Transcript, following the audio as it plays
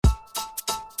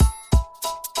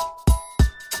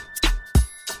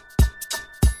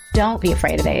Don't be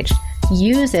afraid of age.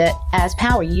 Use it as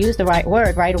power. Use the right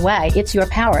word right away. It's your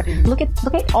power. Look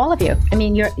at all of you. I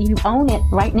mean, you own it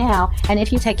right now. And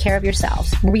if you take care of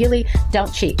yourselves, really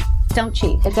don't cheat. Don't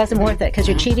cheat. It doesn't worth it because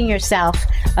you're cheating yourself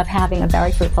of having a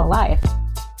very fruitful life.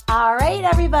 All right,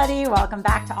 everybody. Welcome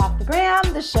back to Off the Gram,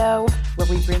 the show where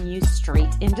we bring you straight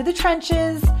into the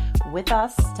trenches with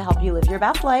us to help you live your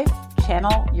best life,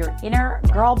 channel your inner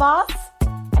girl boss,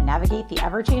 and navigate the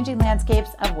ever-changing landscapes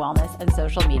of wellness and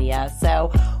social media. So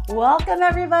welcome,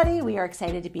 everybody. We are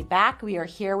excited to be back. We are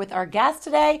here with our guest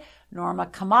today, Norma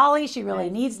Kamali. She really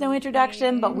needs no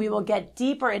introduction, but we will get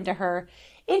deeper into her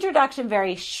introduction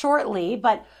very shortly.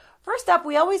 But first up,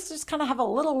 we always just kind of have a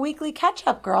little weekly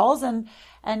catch-up, girls, and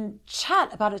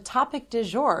chat about a topic du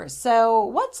jour. So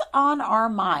what's on our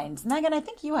minds? Megan, I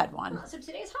think you had one. So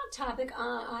today's hot topic,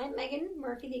 I'm Megan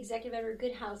Murphy, the executive editor of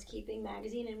Good Housekeeping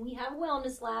magazine, and we have a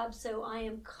wellness lab, so I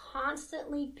am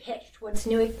constantly pitched what's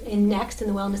new and next in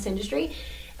the wellness industry.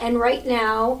 And right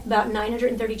now, about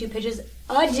 932 pitches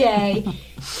a day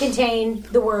contain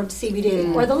the word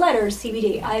CBD or the letters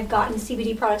CBD. I've gotten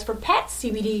CBD products for pets,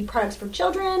 CBD products for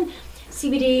children,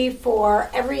 CBD for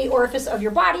every orifice of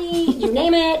your body, you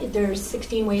name it. There's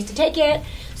 16 ways to take it.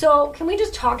 So can we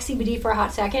just talk CBD for a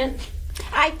hot second?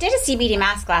 I did a CBD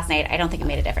mask last night. I don't think it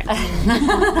made a difference.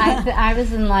 I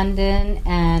was in London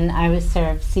and I was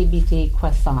served CBD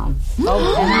croissants.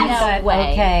 Oh, and I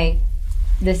thought, okay,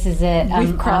 this is it.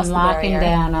 I'm locking barrier.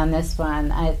 down on this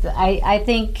one. I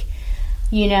think,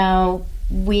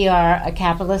 we are a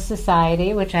capitalist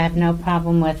society, which I have no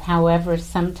problem with. However,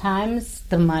 sometimes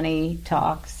the money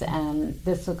talks, and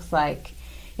this looks like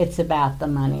it's about the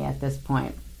money at this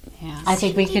point. Yeah. I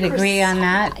think we could agree on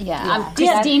that. Yeah.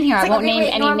 Christine here. I won't name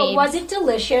any names. Was it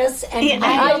delicious? And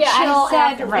I said,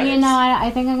 afterwards.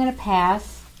 I think I'm going to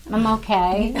pass. I'm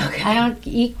okay. I don't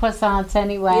eat croissants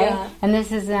anyway, and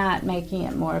this is not making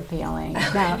it more appealing.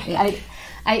 No,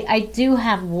 I do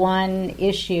have one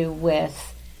issue with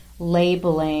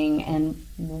labeling and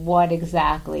what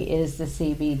exactly is the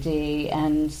CBD.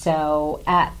 And so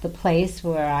at the place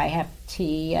where I have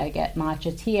tea, I get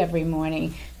matcha tea every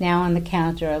morning. Now on the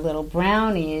counter are little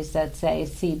brownies that say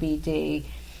CBD,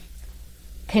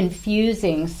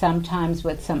 confusing sometimes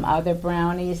with some other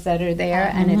brownies that are there.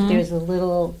 And if there's a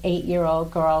little 8-year-old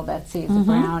girl that sees a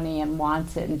brownie and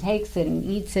wants it and takes it and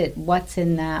eats it, what's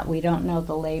in that? We don't know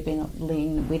the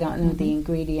labeling. We don't know the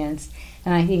ingredients.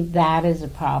 And I think that is a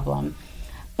problem.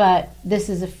 But this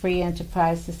is a free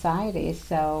enterprise society,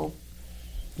 so,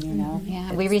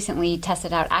 Yeah, we recently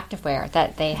tested out activewear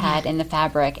that they had in the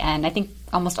fabric, and I think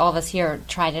almost all of us here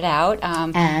tried it out.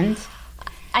 And?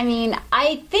 I mean,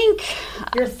 I think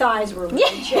your thighs were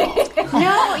really chipped. No,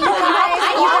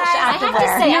 I have to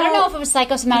say, I don't know if it was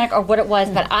psychosomatic or what it was,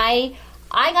 but I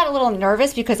got a little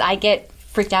nervous because I get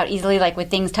freaked out easily, like with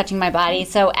things touching my body.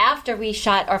 So after we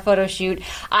shot our photo shoot,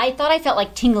 I thought I felt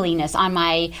like tingliness on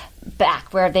my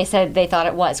back where they said they thought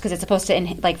it was, because it's supposed to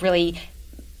really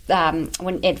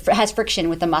when it has friction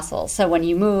with the muscles. So when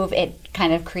you move, it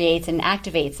kind of creates and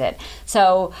activates it.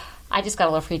 So I just got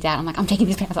a little freaked out. I'm like, I'm taking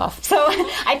these pants off. So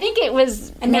I think it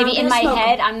was maybe in my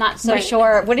head. I'm not so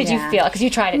sure. What did you feel? Because you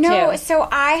tried it too. No, so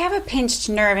I have a pinched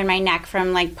nerve in my neck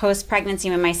from post-pregnancy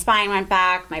when my spine went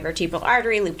back. My vertebral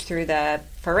artery looped through the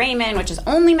foramen, which is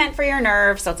only meant for your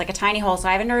nerve. So it's like a tiny hole. So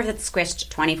I have a nerve that's squished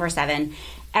 24/7.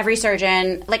 Every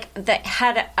surgeon, the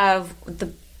head of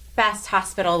the best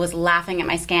hospital, was laughing at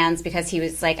my scans because he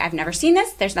was like, I've never seen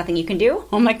this. There's nothing you can do.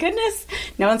 Oh my goodness.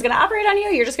 No one's going to operate on you.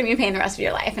 You're just going to be in pain the rest of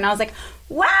your life. And I was like,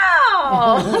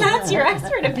 wow, that's your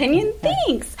expert opinion.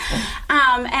 Thanks.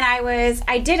 And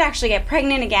I did actually get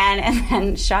pregnant again, and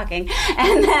then shocking.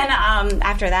 And then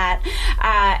after that,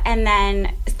 and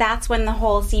then that's when the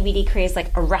whole CBD craze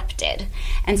erupted.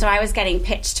 And so I was getting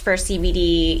pitched for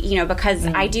CBD, because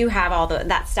I do have all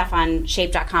that stuff on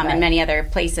shape.com and many other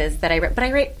places that I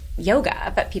write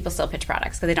yoga, but people still pitch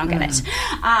products because they don't get it.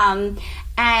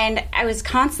 And I was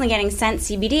constantly getting sent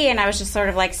CBD, and I was just sort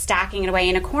of stacking it away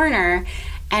in a corner.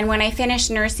 And when I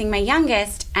finished nursing my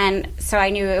youngest, and so I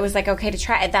knew it was okay to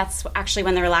try it, that's actually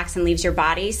when the relaxin leaves your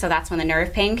body, so that's when the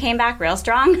nerve pain came back real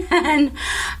strong. And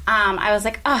I was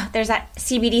like, oh, there's that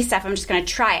CBD stuff, I'm just going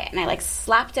to try it. And I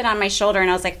slapped it on my shoulder, and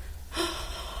I was like,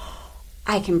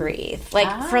 I can breathe.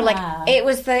 It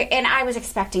was and I was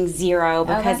expecting zero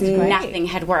because nothing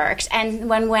had worked. And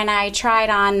when I tried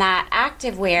on that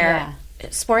activewear,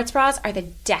 sports bras are the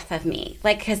death of me.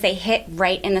 Because they hit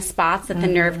right in the spots that the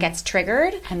nerve gets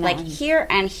triggered, here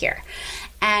and here.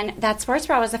 And that sports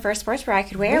bra was the first sports bra I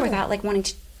could wear without wanting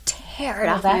to hair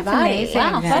off my That's body. amazing.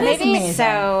 Wow, That is amazing.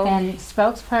 So And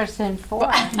spokesperson for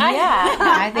yeah.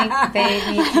 I think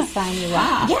they need to sign you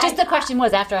up. Just the question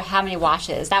was after how many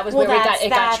washes. That was Well, where it got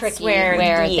that's tricky. where-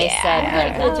 They yeah.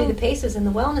 said, Go through the paces in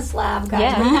the wellness lab. Got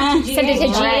Yeah. to Send it to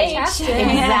GH. GH. Test it.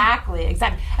 Exactly.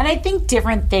 And I think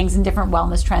different things and different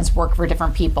wellness trends work for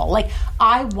different people. Like,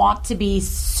 I want to be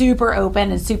super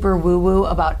open and super woo-woo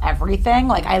about everything.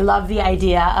 Like, I love the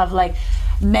idea of, like,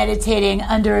 meditating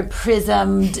under a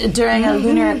prism during a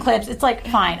lunar eclipse. It's like,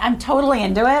 fine. I'm totally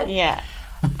into it. Yeah.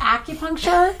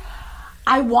 Acupuncture,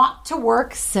 I want to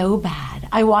work so bad.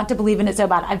 I want to believe in it so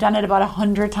bad. I've done it about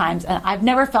 100 times and I've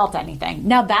never felt anything.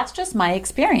 Now, that's just my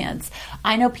experience.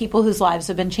 I know people whose lives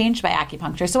have been changed by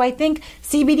acupuncture. So I think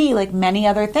CBD, like many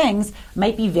other things,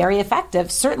 might be very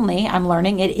effective. Certainly, I'm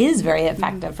learning it is very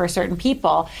effective for certain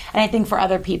people. And I think for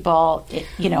other people, it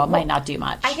might not do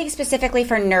much. I think specifically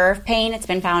for nerve pain, it's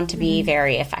been found to be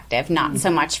very effective. Not so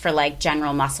much for like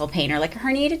general muscle pain or like a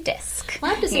herniated disc.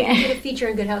 Well, I have to say, we did a feature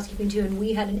in Good Housekeeping too, and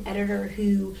we had an editor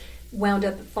who wound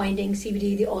up finding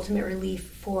CBD the ultimate relief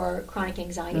for chronic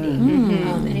anxiety,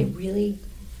 and it really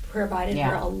provided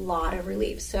her a lot of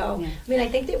relief. So, I mean, I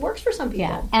think it works for some people.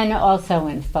 Yeah, and also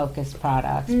in focused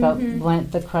products, but when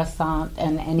the croissant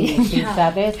and any of these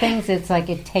other things, it's like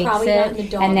it takes Probably not in the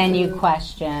dog and then you food.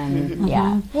 question.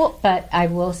 Yeah, but I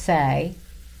will say,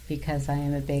 because I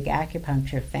am a big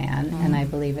acupuncture fan, and I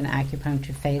believe in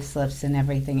acupuncture facelifts and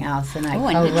everything else, and I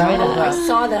co-wrote a book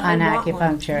saw that. on I want one.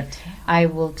 acupuncture. I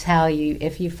will tell you,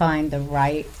 if you find the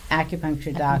right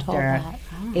acupuncture doctor,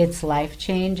 it's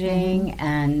life-changing,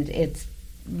 and it's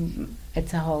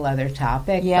a whole other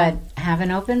topic. Yeah. But have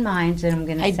an open mind, and I'm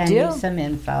going I to send do. you some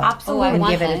info. Absolutely. and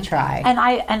give it a that. try. And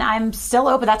I'm still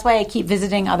open. That's why I keep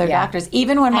visiting other doctors,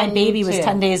 even when my And baby you was too.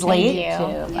 10 days late. you.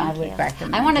 Too. I would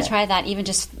recommend. I want to it. try that even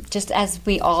just as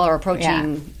we all are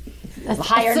approaching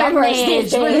higher certain numbers age.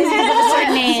 these days.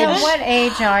 So what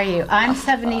age are you? I'm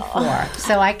 74,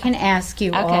 so I can ask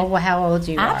you all how old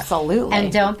you are. Absolutely.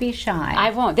 And don't be shy. I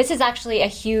won't. This is actually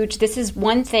this is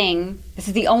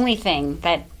the only thing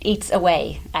that eats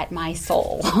away at my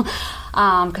soul.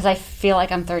 Because I feel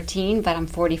like I'm 13, but I'm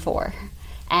 44.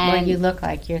 And well, you look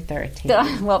like you're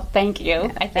 13. well, thank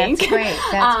you, I think. That's great.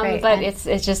 That's great. But And-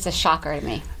 it's just a shocker to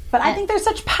me. But I think there's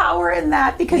such power in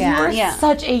that because you are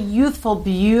such a youthful,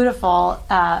 beautiful,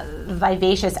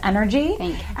 vivacious energy.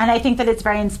 Thank you. And I think that it's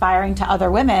very inspiring to other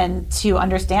women to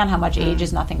understand how much age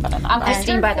is nothing but a number. I'm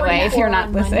Christine, by the way, if you're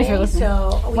not listening. If you're listening.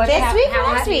 So Next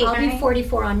week. I'll be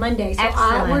 44 on Monday. So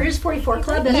Excellent. we're just 44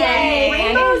 Club.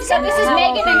 That's So this is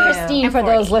Megan and Christine for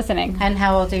those listening. And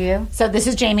how old are you? So this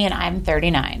is Jamie and I'm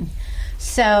 39.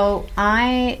 So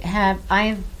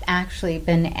I've actually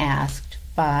been asked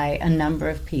by a number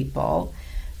of people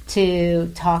to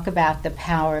talk about the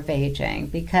power of aging,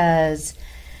 because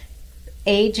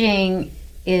aging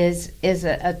is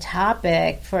a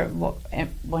topic for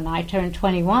when I turned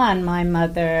 21. My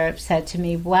mother said to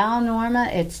me, "Well, Norma,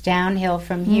 it's downhill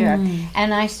from here,"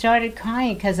 and I started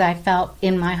crying because I felt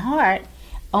in my heart,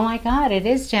 "Oh my God, it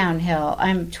is downhill.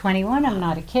 I'm 21. I'm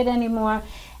not a kid anymore."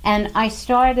 And I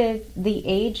started the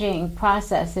aging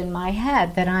process in my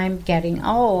head that I'm getting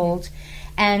old.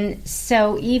 And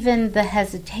so even the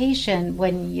hesitation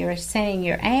when you're saying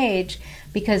your age,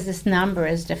 because this number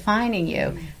is defining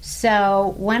you.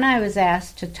 So when I was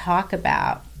asked to talk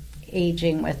about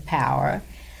aging with power,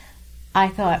 I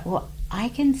thought, well, I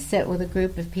can sit with a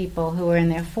group of people who are in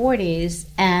their 40s,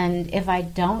 and if I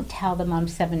don't tell them I'm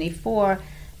 74,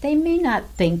 they may not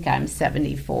think I'm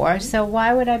 74, so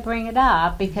why would I bring it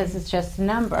up? Because it's just a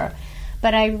number.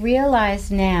 But I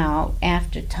realize now,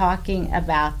 after talking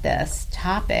about this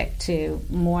topic to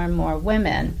more and more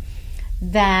women,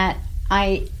 that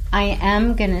I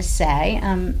am going to say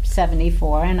I'm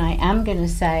 74, and I am going to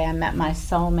say I met my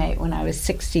soulmate when I was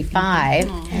 65.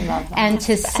 I love that. And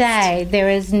to say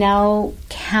there is no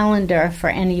calendar for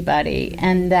anybody,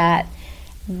 and that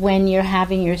when you're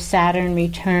having your Saturn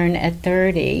return at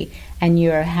 30 and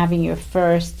you're having your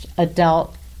first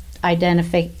adult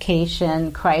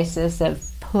identification crisis of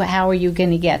how are you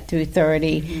going to get through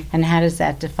 30 and how does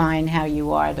that define how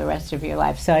you are the rest of your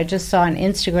life. So I just saw on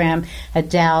Instagram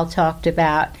Adele talked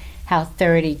about how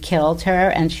 30 killed her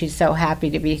and she's so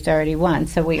happy to be 31.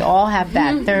 So we all have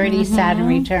that 30 Saturn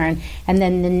return, and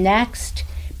then the next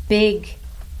big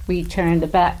return, the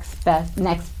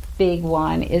next big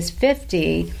one is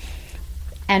 50.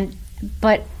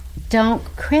 But don't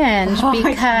cringe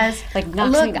because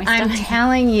look, I'm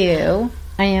telling you,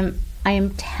 I am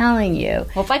telling you.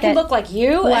 Well, if I can look like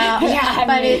you,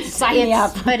 well, sign me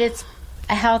up. But it's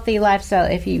a healthy lifestyle.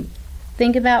 If you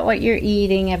think about what you're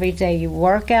eating every day, you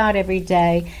work out every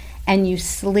day, and you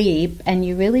sleep and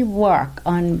you really work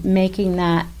on making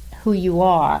that who you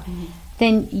are,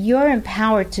 then you're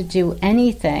empowered to do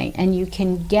anything and you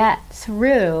can get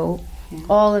through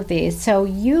all of these. So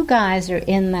you guys are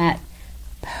in that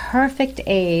perfect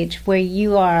age where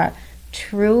you are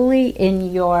truly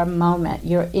in your moment.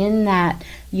 You're in that,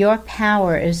 your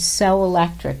power is so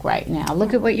electric right now.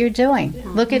 Look at what you're doing.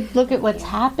 Look at what's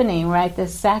happening right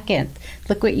this second.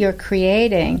 Look what you're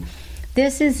creating.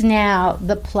 This is now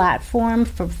the platform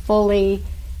for fully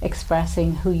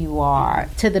expressing who you are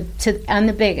on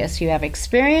the biggest. You have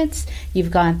experience, you've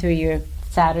gone through your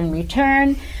Saturn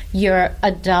return, you're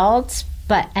adults,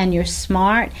 and you're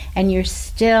smart, and you're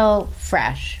still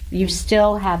fresh. You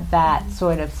still have that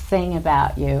sort of thing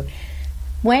about you.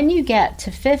 When you get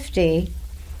to 50,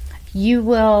 you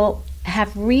will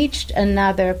have reached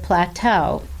another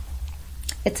plateau.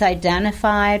 It's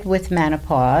identified with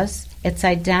menopause. It's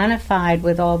identified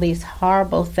with all these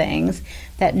horrible things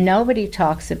that nobody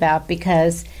talks about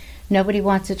because nobody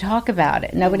wants to talk about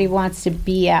it. Nobody wants to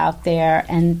be out there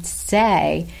and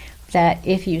say that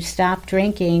if you stop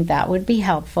drinking, that would be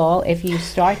helpful. If you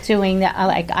start doing that,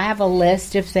 like I have a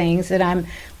list of things that I'm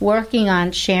working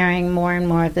on sharing more and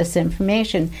more of this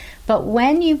information. But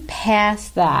when you pass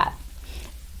that,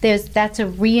 that's a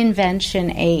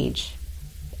reinvention age.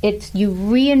 It's you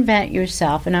reinvent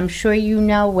yourself, and I'm sure you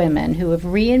know women who have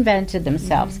reinvented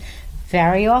themselves.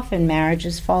 Very often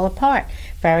marriages fall apart.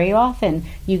 Very often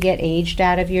you get aged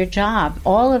out of your job.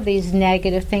 All of these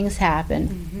negative things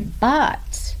happen.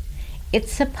 But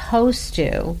it's supposed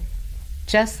to,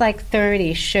 just like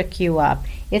 30 shook you up,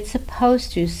 it's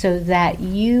supposed to so that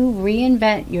you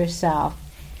reinvent yourself.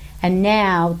 And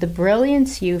now the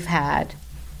brilliance you've had,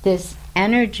 this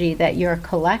energy that you're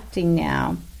collecting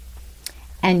now,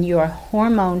 and you're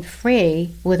hormone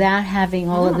free without having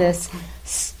all of this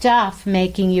stuff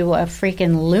making you a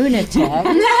freaking lunatic.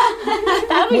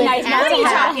 That would be nice. What are you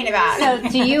talking about? So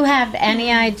do you have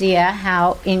any idea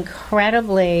how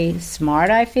incredibly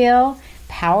smart I feel,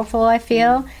 powerful I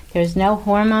feel? There's no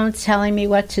hormones telling me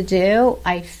what to do.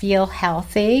 I feel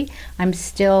healthy. I'm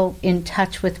still in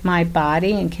touch with my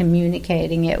body and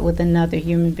communicating it with another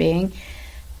human being.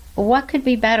 What could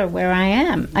be better where I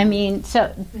am? I mean,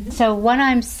 so what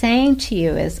I'm saying to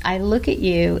you is I look at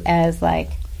you as like,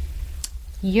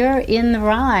 you're in the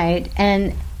ride,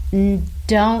 and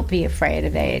don't be afraid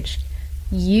of age.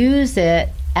 Use it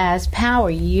as power.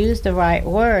 Use the right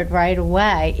word right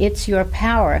away. It's your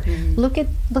power. Look at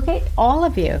all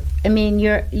of you. I mean,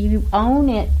 you own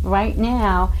it right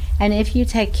now, and if you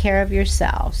take care of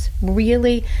yourselves,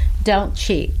 really don't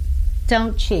cheat.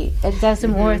 Don't cheat. It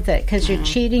doesn't worth it because you're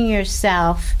cheating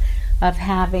yourself of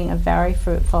having a very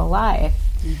fruitful life.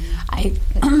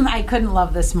 I couldn't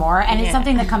love this more, and it's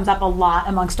something that comes up a lot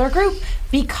amongst our group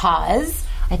because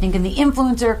I think in the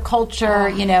influencer culture,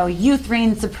 youth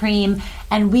reigns supreme,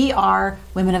 and we are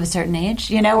women of a certain age.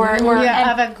 We're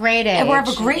of a great age. We're of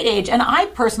a great age, and I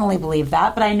personally believe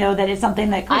that. But I know that it's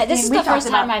something that Christine, this is the first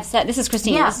time I've said. This is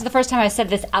Christine. Yeah. This is the first time I've said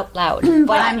this out loud.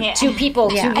 But to people,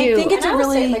 to you. I think it's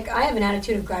really I have an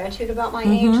attitude of gratitude about my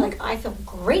age. Like I feel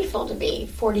grateful to be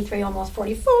 43, almost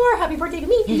 44. Happy birthday to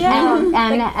me! Yeah,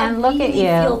 and look at you.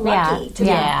 I feel lucky to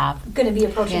be going to be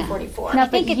approaching 44. No,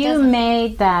 but you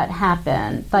made that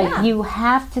happen. Like you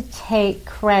have to take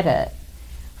credit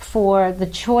for the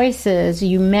choices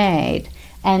you made,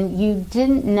 and you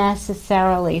didn't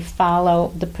necessarily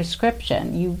follow the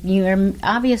prescription.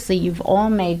 You've all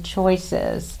made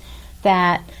choices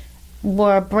that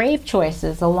were brave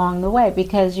choices along the way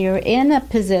because you're in a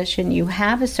position, you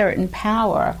have a certain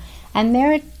power, and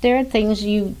there are things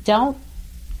you don't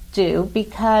do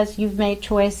because you've made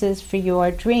choices for your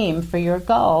dream, for your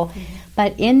goal.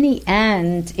 But in the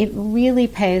end, it really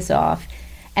pays off.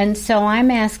 And so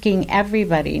I'm asking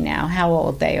everybody now how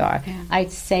old they are.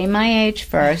 I'd say my age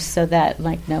first so that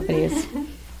nobody is.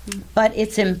 But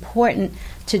it's important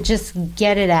to just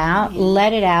get it out,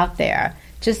 let it out there.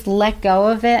 Just let go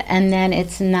of it, and then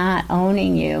it's not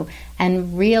owning you.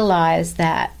 And realize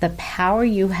that the power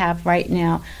you have right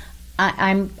now,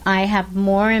 I have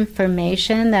more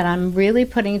information that I'm really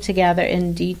putting together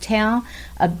in detail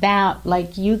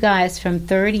about you guys from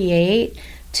 38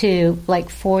 to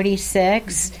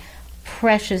 46,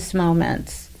 precious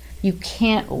moments you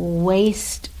can't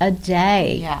waste a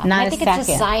day. Yeah. Not I think a second. it's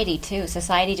society too.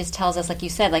 Society just tells us, like you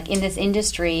said, like in this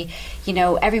industry,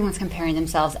 everyone's comparing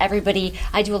themselves. Everybody,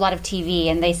 I do a lot of TV,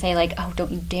 and they say like, "Oh,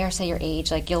 don't you dare say your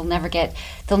age! Like they'll never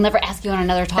ask you on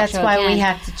another talk show." That's why again. we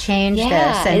have to change this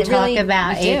Yeah, and it talk really-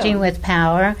 about we do. aging with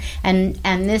power. And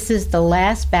this is the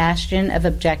last bastion of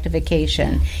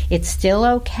objectification. It's still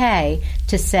okay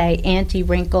to say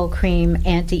anti-wrinkle cream,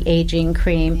 anti-aging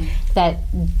cream, that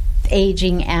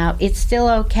aging out. It's still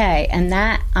okay. And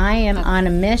that I am on a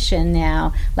mission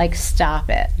now, like, stop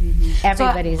it.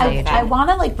 Everybody's So aging. I want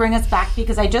to bring us back,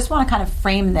 because I just want to kind of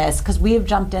frame this, because we have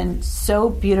jumped in so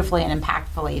beautifully and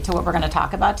impactfully to what we're going to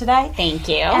talk about today. Thank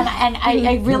you. And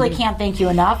I really can't thank you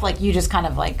enough. Like, you just kind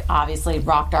of obviously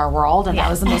rocked our world, and that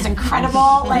was the most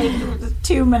incredible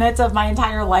 2 minutes of my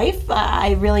entire life.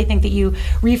 I really think that you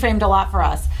reframed a lot for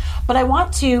us. But I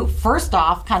want to first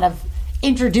off kind of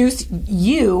introduce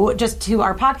you just to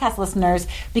our podcast listeners,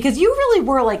 because you really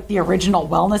were like the original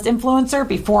wellness influencer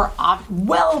before,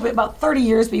 about 30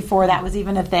 years before that was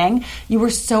even a thing. You were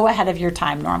so ahead of your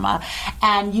time, Norma,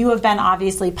 and you have been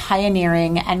obviously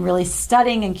pioneering and really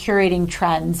studying and curating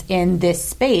trends in this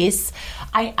space.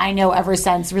 I know ever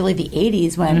since really the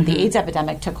 80s when the AIDS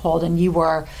epidemic took hold, and you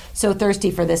were so thirsty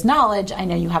for this knowledge. I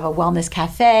know you have a wellness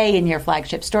cafe in your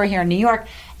flagship store here in New York,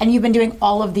 and you've been doing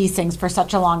all of these things for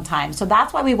such a long time. So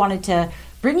that's why we wanted to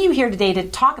bring you here today to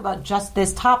talk about just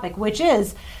this topic, which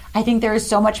is, I think there is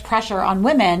so much pressure on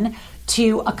women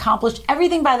to accomplish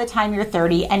everything by the time you're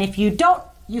 30, and if you don't,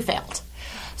 you failed.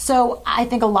 So I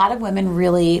think a lot of women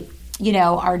really,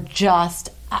 are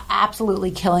just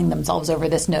absolutely killing themselves over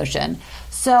this notion.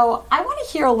 So I want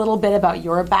to hear a little bit about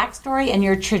your backstory and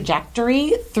your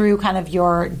trajectory through kind of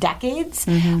your decades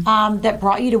that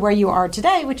brought you to where you are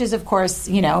today, which is, of course,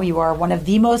 you are one of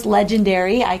the most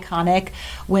legendary, iconic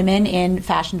women in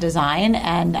fashion design.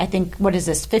 And I think, what is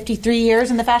this, 53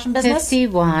 years in the fashion business?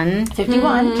 51.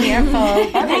 51.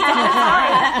 Careful.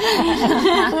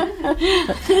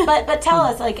 But tell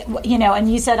us,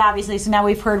 and you said obviously, so now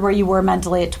we've heard where you were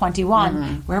mentally at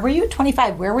 21. Where were you at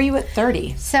 25? Where were you at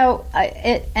 30? So,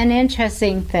 an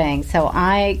interesting thing. So,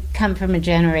 I come from a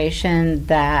generation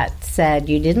that said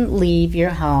you didn't leave your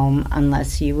home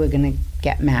unless you were going to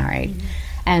get married.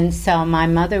 And so, my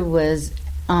mother was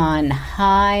on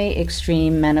high,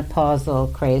 extreme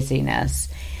menopausal craziness.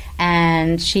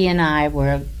 And she and I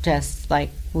were just like,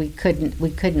 we couldn't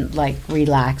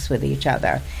relax with each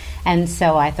other. And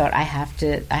so I thought, I have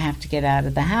to get out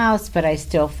of the house, but I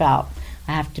still felt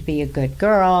I have to be a good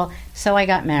girl. So I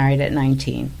got married at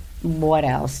 19. What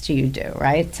else do you do,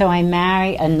 right? So I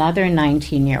marry another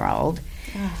 19-year-old.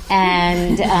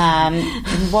 And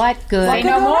what good Say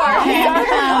no more. can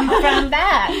come from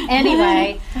that?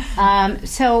 Anyway,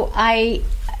 so I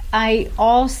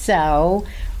also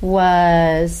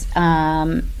was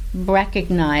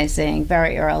recognizing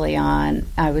very early on,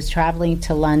 I was traveling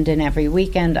to London every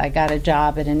weekend. I got a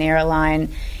job at an airline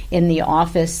in the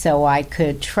office so I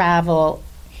could travel.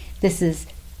 This is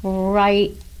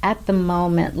right at the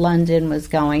moment London was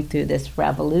going through this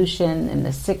revolution in the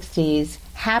 60s,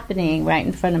 happening right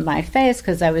in front of my face,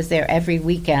 because I was there every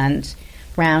weekend,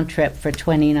 round trip for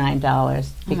 $29.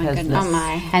 Because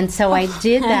and so I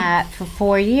did that for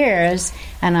 4 years,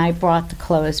 and I brought the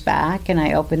clothes back, and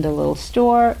I opened a little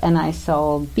store, and I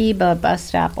sold Biba, Bus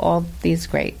Stop, all these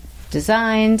great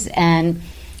designs, and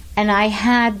I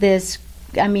had this,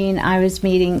 I was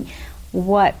meeting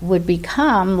what would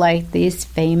become like these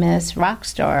famous rock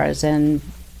stars, and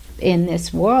in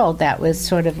this world that was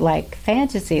sort of like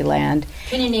fantasy land.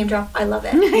 Can you name drop? I love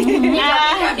it.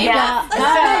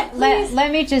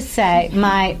 Let me just say,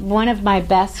 one of my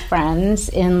best friends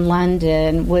in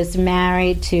London was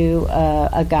married to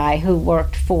a guy who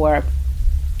worked for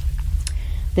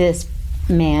this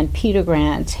man, Peter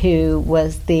Grant, who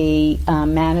was the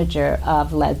manager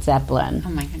of Led Zeppelin. Oh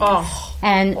my goodness.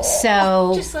 And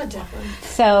so, Just Led Zeppelin.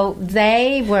 so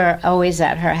they were always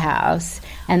at her house.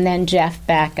 And then Jeff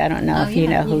Beck, I don't know if you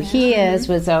know who he is,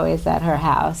 was always at her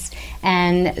house.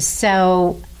 And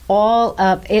so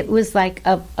it was like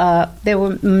there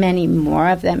were many more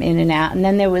of them in and out. And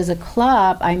then there was a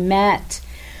club. I met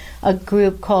a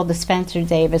group called the Spencer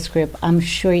Davis Group. I'm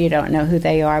sure you don't know who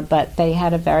they are, but they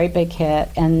had a very big hit.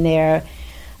 And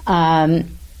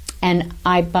and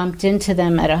I bumped into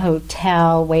them at a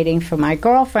hotel waiting for my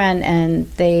girlfriend, and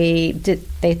they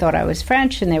thought I was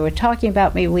French, and they were talking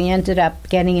about me. We ended up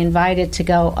getting invited to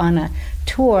go on a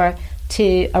tour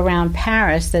around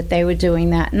Paris that they were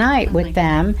doing that night with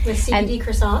them. With CBD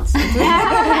croissants.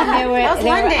 And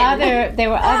there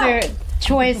were other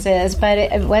choices, but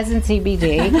it wasn't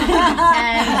CBD.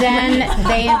 And then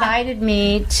they invited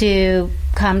me to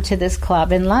come to this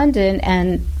club in London,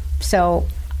 and so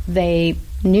they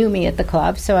knew me at the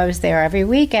club, so I was there every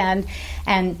weekend.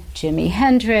 And Jimi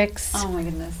Hendrix, Oh my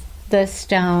goodness. the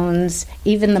Stones,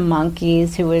 even the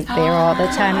Monkees, who were there all the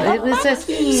time. It was just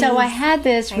so I had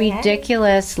this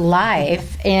ridiculous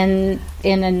life in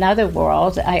another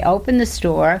world. I opened the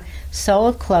store,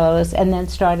 sold clothes, and then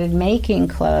started making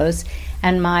clothes.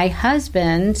 And my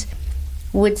husband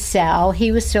would sell.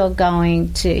 He was still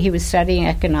he was studying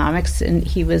economics, and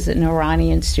he was an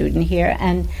Iranian student here.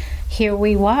 And here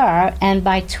we were. And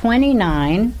by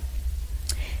 29,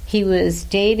 he was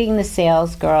dating the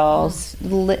sales girls,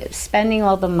 spending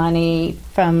all the money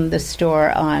from the store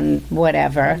on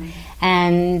whatever.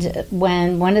 And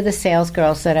when one of the sales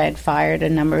girls that I'd fired a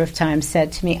number of times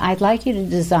said to me, I'd like you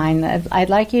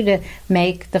to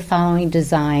make the following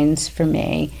designs for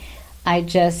me, I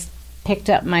just picked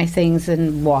up my things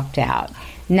and walked out.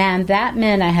 Now, that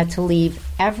meant I had to leave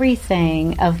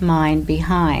everything of mine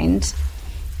behind.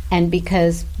 And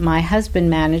because my husband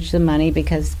managed the money,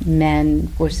 because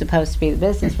men were supposed to be the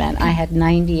businessmen, I had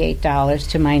 $98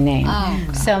 to my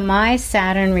name. So my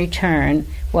Saturn return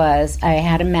was, I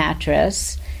had a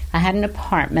mattress, I had an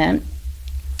apartment,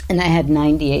 and I had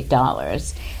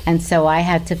 $98. And so I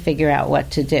had to figure out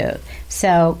what to do.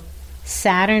 So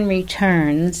Saturn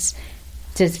returns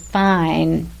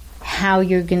define how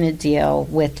you're going to deal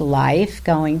with life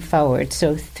going forward.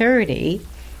 So 30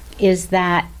 is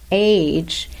that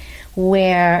age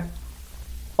where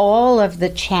all of the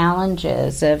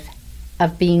challenges of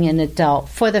being an adult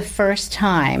for the first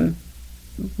time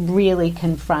really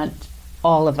confront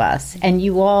all of us. And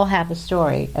you all have a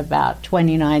story about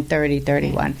 29, 30,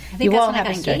 31. I think you that's all when have I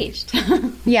got a story.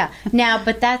 engaged. Yeah. Now,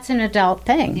 but that's an adult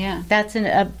thing. Yeah. That's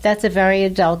a very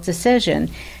adult decision.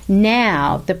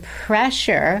 Now, the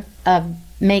pressure of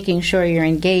making sure you're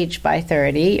engaged by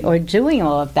 30 or doing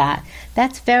all of that,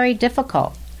 that's very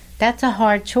difficult. That's a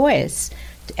hard choice.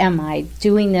 Am I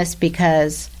doing this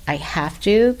because I have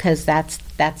to? Because that's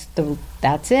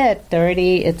it.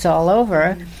 30, it's all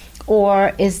over.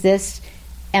 Or is this?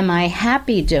 Am I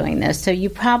happy doing this? So you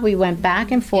probably went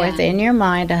back and forth in your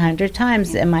mind 100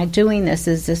 times. Am I doing this?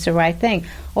 Is this the right thing?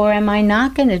 Or am I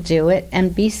not going to do it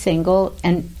and be single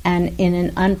and in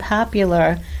an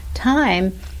unpopular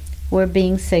time where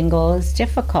being single is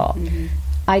difficult?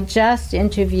 I just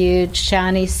interviewed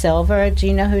Shani Silver. Do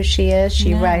you know who she is?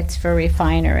 She writes for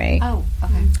Refinery. Oh,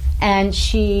 okay. And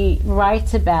she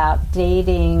writes about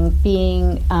dating,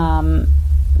 being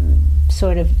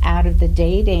sort of out of the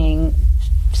dating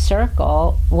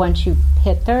circle once you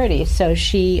hit 30. So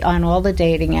she, on all the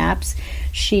dating apps,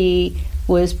 she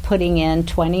was putting in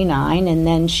 29, and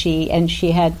then she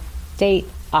had date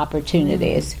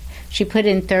opportunities. She put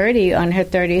in 30 on her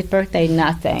 30th birthday,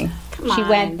 nothing. She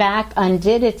went back,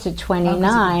 undid it to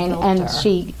 29, and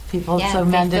she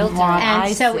men didn't want.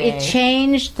 And so it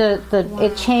changed the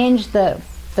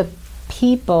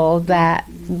people that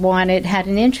had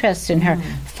an interest in her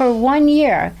for 1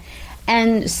 year.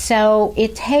 And so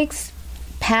it takes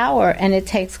power and it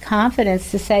takes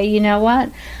confidence to say, you know what,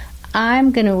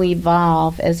 I'm going to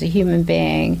evolve as a human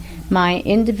being. My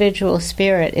individual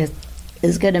spirit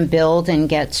is going to build and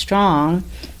get strong.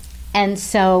 And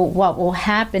so what will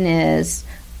happen is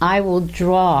I will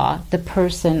draw the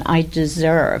person I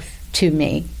deserve to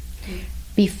me.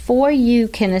 Before you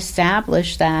can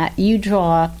establish that, you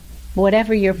draw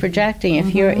whatever you're projecting.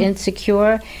 If you're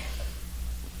insecure,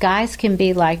 guys can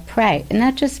be like prey. And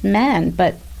not just men,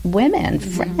 but women,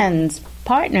 friends,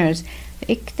 partners.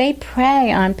 They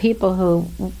prey on people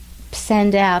who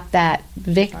send out that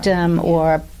victim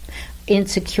or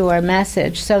insecure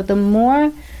message. So the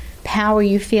more power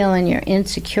you feel in your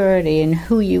insecurity and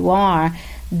who you are,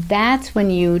 that's when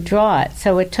you draw it.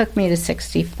 So it took me to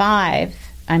 65,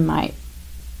 I might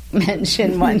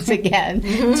mention once again,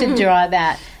 to draw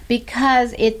that,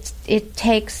 because it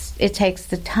takes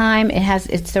the time.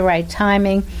 It's the right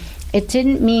timing. It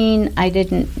didn't mean I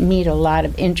didn't meet a lot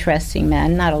of interesting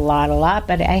men, not a lot,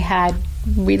 but I had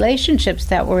relationships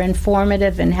that were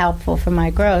informative and helpful for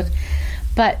my growth.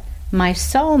 But my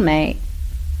soulmate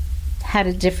had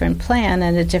a different plan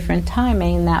and a different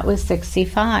timing, and that was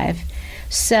 65.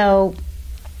 So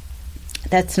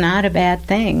that's not a bad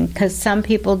thing, because some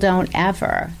people don't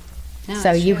ever. No,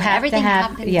 so you have everything to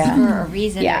have happens for a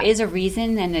reason. Yeah. There is a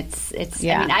reason, and it's.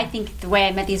 Yeah. I mean, I think the way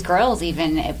I met these girls,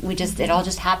 even it all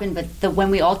just happened. But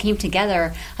when we all came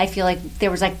together, I feel like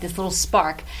there was like this little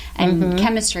spark and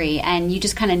chemistry, and you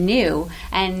just kind of knew.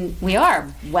 And we are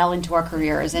well into our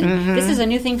careers, and this is a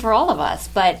new thing for all of us.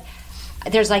 But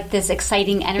there's like this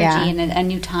exciting energy and a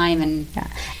new time.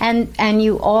 And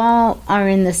you all are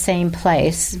in the same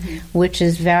place, which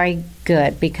is very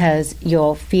good because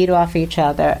you'll feed off each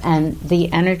other, and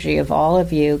the energy of all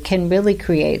of you can really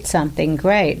create something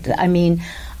great. I mean,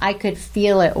 I could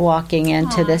feel it walking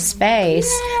into the space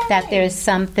that there's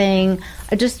something,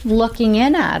 just looking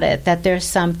in at it, that there's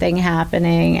something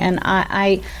happening. And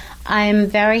I'm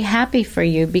very happy for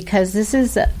you because this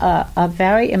is a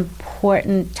very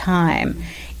important time.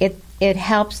 It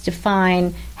helps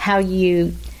define how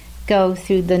you go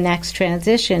through the next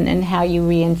transition and how you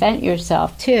reinvent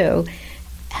yourself too.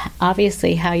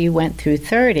 Obviously, how you went through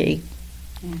 30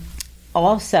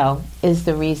 also is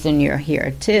the reason you're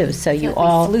here too. So you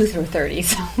all flew through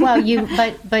 30s.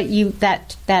 Well, but you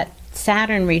that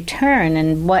Saturn return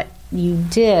and what you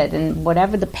did and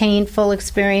whatever the painful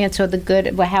experience or the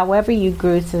good, however you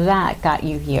grew through that, got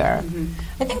you here.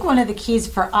 I think one of the keys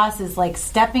for us is like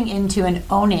stepping into and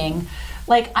owning.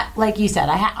 Like you said,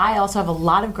 I also have a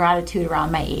lot of gratitude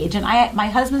around my age, and my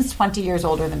husband's 20 years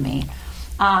older than me.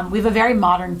 We have a very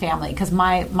modern family because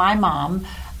my mom,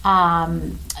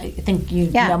 I think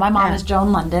you know, my mom is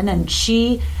Joan London, and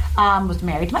she was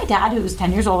married to my dad, who was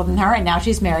 10 years older than her, and now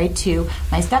she's married to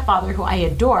my stepfather, who I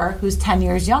adore, who's 10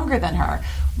 years younger than her.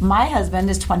 My husband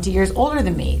is 20 years older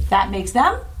than me. That makes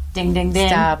them, ding, ding, ding,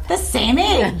 the same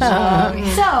age.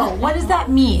 So what does that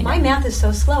mean? My math is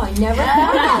so slow. I never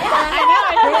thought about that.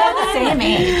 They're the same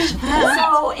age.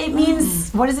 So it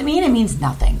means, what does it mean? It means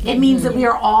nothing. It means that we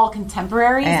are all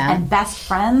contemporaries and best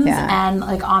friends and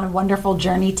like on a wonderful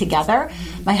journey together.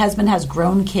 My husband has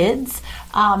grown kids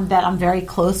that I'm very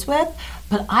close with.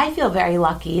 But I feel very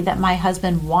lucky that my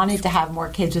husband wanted to have more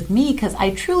kids with me because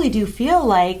I truly do feel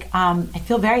like I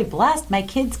feel very blessed. My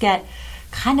kids get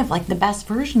kind of like the best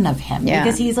version of him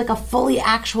because he's like a fully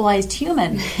actualized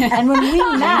human. And when we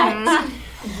met,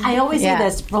 I always say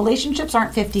this, relationships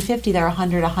aren't 50-50, they're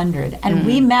 100-100. And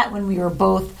we met when we were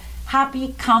both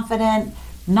happy, confident,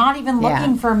 not even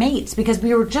looking for mates because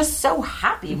we were just so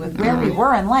happy with where we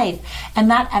were in life.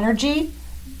 And that energy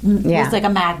was like a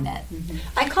magnet.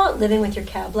 I call it living with your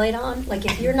cab light on. Like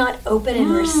if you're not open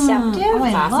and receptive,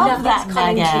 I love that,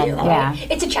 coming to you. Yeah.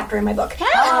 It's a chapter in my book.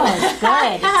 Oh, it's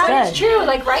good. But it's true.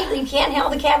 Like, right, you can't handle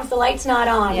the cab if the light's not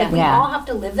on. Like, we all have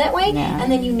to live that way,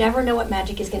 and then you never know what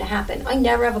magic is going to happen. I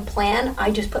never have a plan. I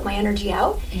just put my energy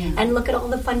out and look at all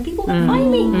the fun people that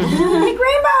find me. Like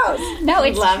rainbows. No,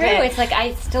 it's true. It's like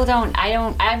I still don't.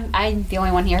 I'm the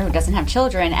only one here who doesn't have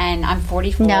children, and I'm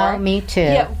 44. No, me too.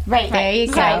 Yeah, right. There you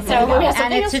go.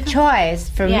 And it's a choice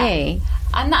for me.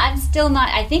 I'm still not.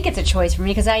 I think it's a choice for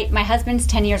me because my husband's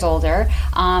 10 years older.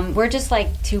 We're just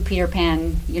like two Peter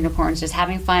Pan unicorns, just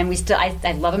having fun.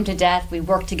 I love him to death. We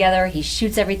work together. He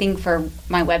shoots everything for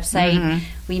my website.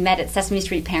 We met at Sesame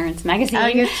Street Parents magazine. Oh,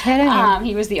 you're kidding!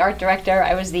 He was the art director.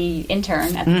 I was the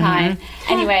intern at the time.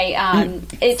 Anyway,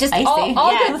 it just all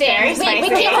good things. We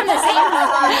came from the same.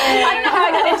 I don't know how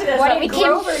I got into this. We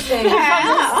came from the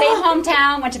same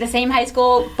hometown. Went to the same high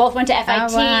school. Both went to FIT.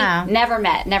 Oh, wow. Never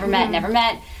met.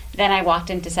 Then I walked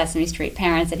into Sesame Street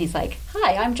Parents, and he's like,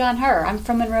 "Hi, I'm John Herr. I'm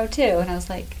from Monroe too." And I was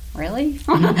like, "Really?"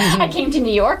 I came to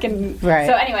New York, and so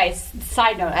anyway.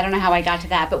 Side note: I don't know how I got to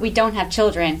that, but we don't have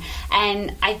children,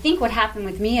 and I think what happened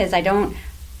with me is I don't.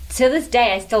 To this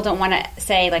day, I still don't want to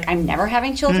say like I'm never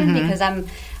having children because I'm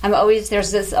always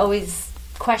there's this always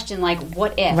question like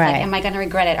what if like am I going to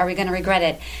regret it? Are we going to regret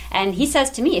it? And he says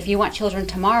to me, if you want children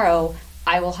tomorrow,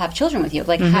 I will have children with you.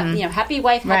 Like happy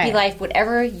wife, happy life,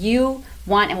 whatever you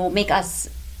want, and will make us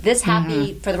this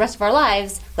happy for the rest of our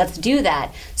lives. Let's do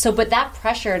that. So, but that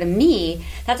pressure to me,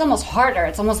 that's almost harder.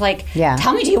 It's almost like,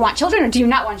 tell me, do you want children or do you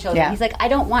not want children? He's like, I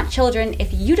don't want children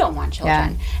if you don't want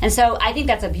children. And so I think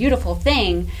that's a beautiful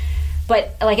thing.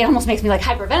 But like it almost makes me like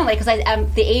hyperventilate because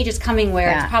the age is coming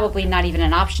where it's probably not even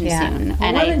an option soon.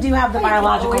 And women do have the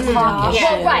biological clock issue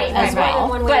as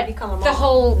well. But the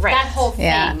whole that whole thing,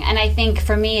 and I think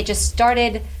for me it just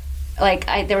started like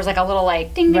there was like a little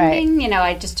like ding ding ding. You know,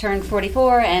 I just turned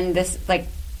 44, and this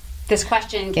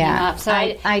question came up. So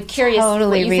I'm curious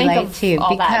totally what you relate think of to you all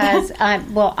because that.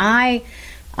 I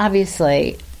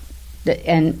obviously,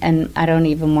 and I don't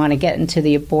even want to get into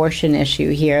the abortion issue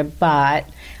here, but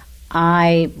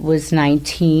I was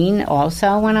 19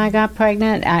 also when I got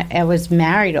pregnant. I was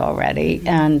married already,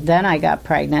 and then I got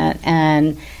pregnant,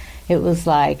 and it was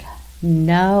like,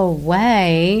 no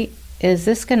way is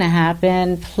this going to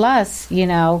happen. Plus, you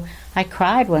know, I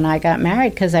cried when I got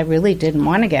married because I really didn't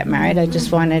want to get married. I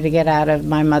just wanted to get out of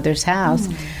my mother's house.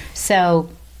 So,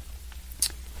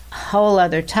 whole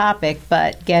other topic,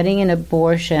 but getting an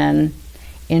abortion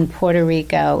in Puerto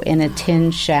Rico in a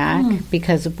tin shack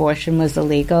because abortion was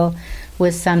illegal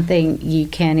was something you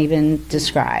can't even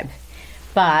describe.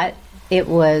 But it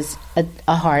was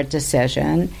a hard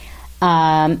decision.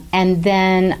 And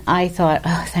then I thought,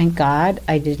 oh, thank God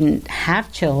I didn't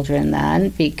have children then,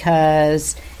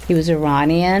 because he was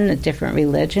Iranian, a different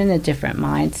religion, a different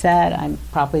mindset. I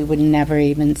probably would never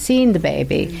even seen the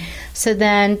baby. So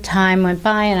then time went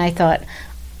by, and I thought,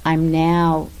 I'm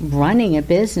now running a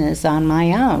business on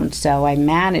my own. So I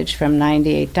managed from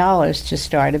 $98 to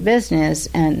start a business,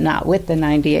 and not with the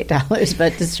 $98,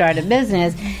 but to start a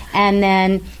business. And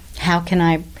then how can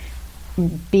I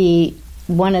be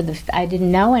one of the... I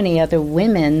didn't know any other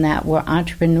women that were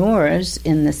entrepreneurs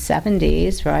in the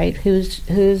 70s, right?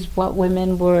 What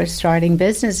women were starting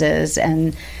businesses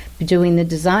and doing the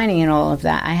designing and all of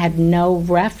that. I had no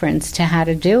reference to how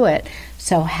to do it.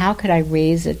 So how could I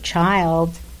raise a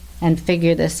child and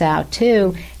figure this out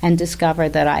too, and discover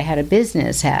that I had a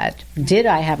business head? Did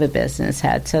I have a business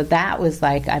head? So that was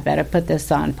like, I better put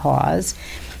this on pause.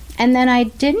 And then I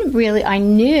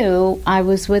knew I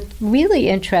was with really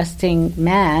interesting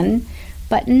men,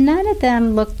 but none of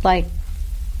them looked like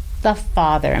the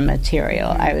father material,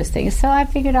 I was thinking. So I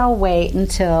figured I'll wait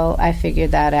until I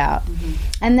figured that out.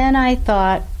 And then I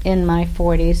thought in my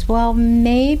 40s, well,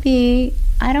 maybe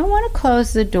I don't want to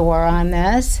close the door on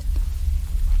this.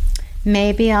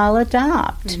 Maybe I'll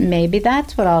adopt. Maybe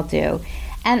that's what I'll do.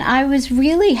 And I was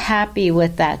really happy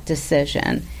with that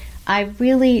decision. I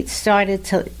really started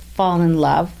to fall in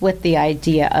love with the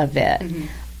idea of it.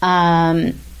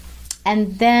 And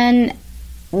then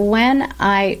when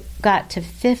I got to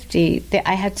 50,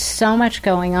 I had so much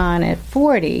going on at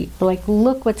 40. Like,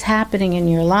 look what's happening in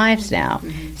your lives now.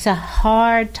 It's a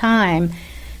hard time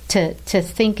to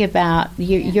think about.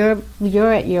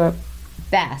 You're at your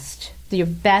best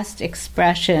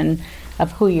expression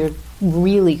of who you're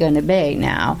really going to be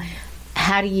now.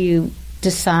 How do you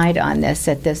decide on this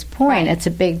at this point? It's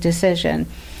a big decision.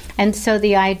 And so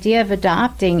the idea of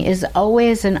adopting is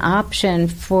always an option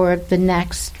for the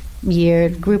next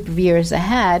group of years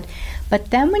ahead.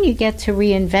 But then when you get to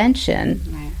reinvention,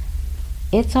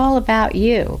 it's all about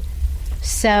you.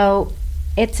 So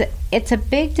it's a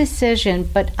big decision,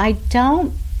 but I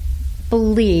don't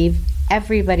believe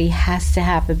everybody has to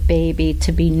have a baby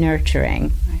to be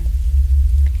nurturing.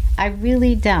 I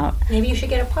really don't. Maybe you should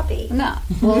get a puppy. No.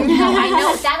 Well, no, I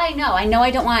know that. I know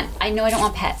I don't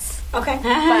want pets. Okay.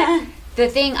 But the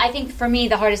thing, I think for me,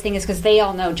 the hardest thing is because they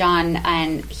all know John,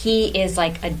 and he is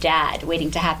like a dad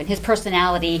waiting to happen. His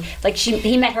personality, like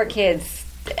he met her kids,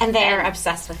 and they're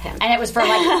obsessed with him. And it was for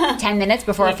like 10 minutes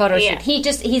before a photo shoot.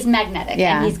 He's magnetic,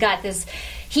 and he's got this.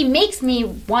 He makes me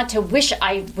want to wish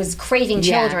I was craving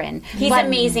children. He's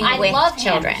amazing with love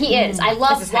children. He is. I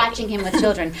love watching him with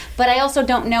children. But I also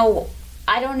don't know.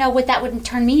 I don't know what that would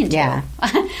turn me into. Yeah.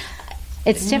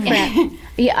 It's different.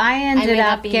 I ended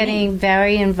up getting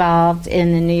very involved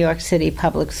in the New York City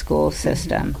public school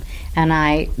system. And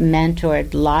I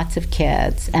mentored lots of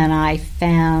kids. And I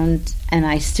found, and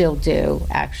I still do,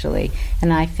 actually,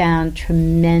 and I found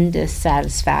tremendous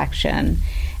satisfaction.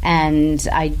 And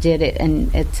I did it,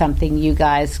 and it's something you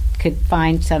guys could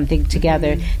find something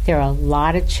together. There are a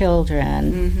lot of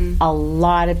children,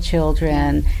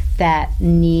 that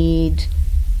need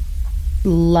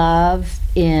love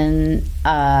in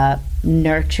a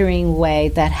nurturing way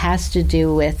that has to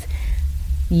do with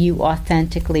you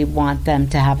authentically want them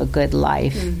to have a good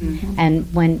life.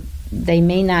 And when they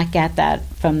may not get that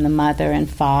from the mother and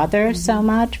father so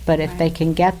much, but if they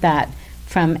can get that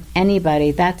from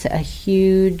anybody, that's a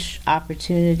huge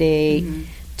opportunity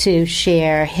to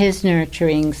share his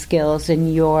nurturing skills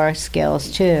and your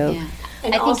skills too.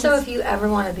 And also, if you ever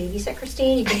want to babysit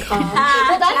Christine, you can come.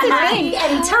 Well, that's the thing.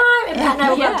 Anytime. And Pat and I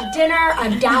will go to dinner.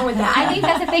 I'm down with that. I think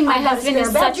that's the thing. My husband is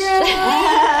such...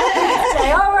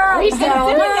 Stay over. We've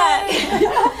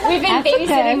been babysitting.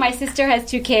 Okay. My sister has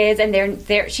 2 kids, and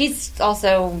they're she's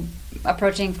also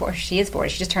approaching 4. She is 40.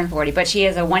 She just turned 40. But she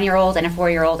has a 1-year-old and a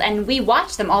 4-year-old. And we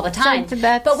watch them all the time. So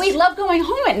but we love going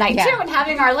home at night, too, and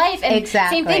having our life. And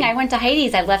same thing. I went to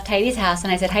Heidi's. I left Heidi's house,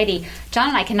 and I said, Heidi, John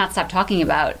and I cannot stop talking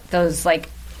about those, like,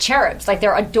 cherubs. Like,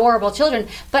 they're adorable children.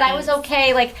 But I was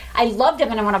okay. Like, I loved them,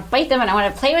 and I want to bite them, and I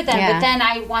want to play with them. But then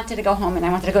I wanted to go home, and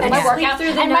I wanted to go to my workout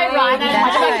and my run, and I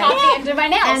wanted my coffee and do my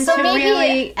nails. And so to maybe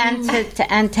really,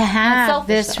 and to have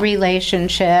this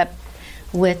relationship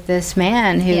with this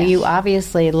man who you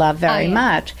obviously love very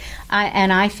much.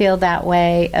 And I feel that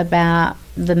way about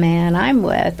the man I'm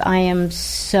with. I am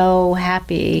so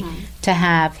happy to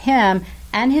have him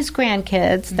and his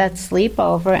grandkids that sleep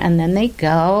over, and then they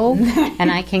go, and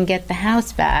I can get the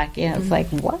house back. You know, it's like,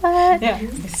 what? Yeah.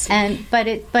 But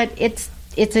it's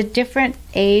it's a different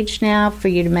age now for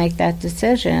you to make that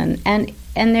decision, and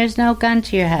there's no gun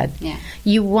to your head. Yeah.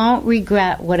 You won't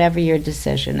regret whatever your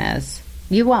decision is.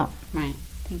 You won't. Right.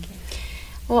 Thank you.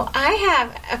 Well, I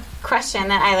have a question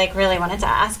that I really wanted to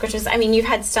ask, which is, you've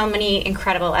had so many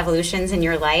incredible evolutions in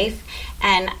your life,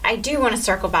 and I do want to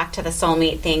circle back to the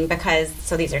soulmate thing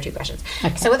so these are two questions.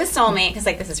 Okay. So with a soulmate, because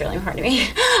this is really important to me,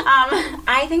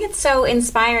 I think it's so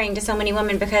inspiring to so many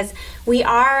women because we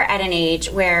are at an age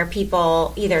where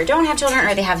people either don't have children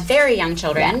or they have very young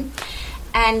children. Yeah.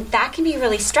 And that can be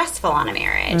really stressful on a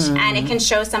marriage. Mm-hmm. And it can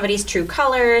show somebody's true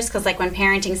colors because, when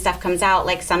parenting stuff comes out,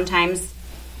 sometimes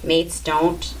mates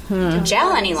don't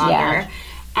gel any longer. Yeah.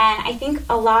 And I think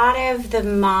a lot of the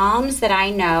moms that I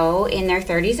know in their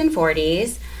 30s and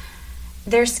 40s,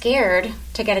 they're scared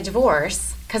to get a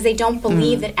divorce because they don't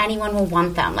believe that anyone will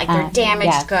want them. They're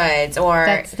damaged goods or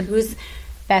that's the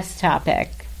best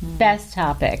topic. Best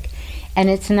topic.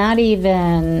 And it's not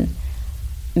even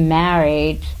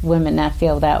married women that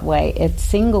feel that way. It's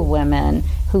single women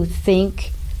who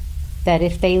think that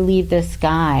if they leave this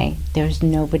guy, there's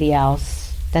nobody else.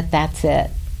 That's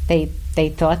it. They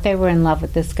thought they were in love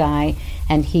with this guy,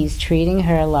 and he's treating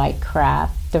her like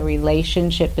crap. The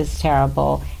relationship is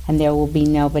terrible, and there will be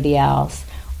nobody else.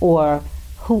 Or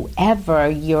whoever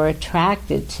you're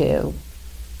attracted to,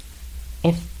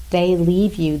 if they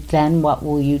leave you, then what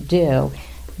will you do?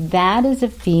 That is a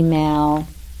female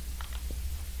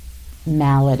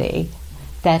malady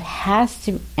that has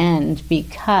to end,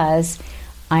 because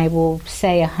I will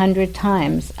say 100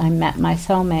 times I met my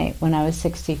soulmate when I was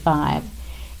 65.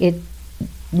 It's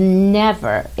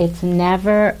never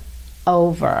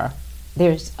over.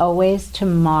 There's always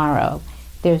tomorrow.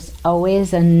 There's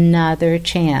always another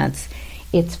chance.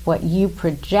 It's what you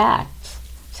project.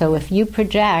 So if you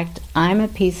project, I'm a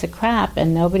piece of crap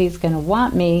and nobody's going to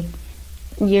want me,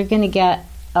 you're going to get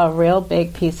a real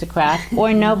big piece of crap,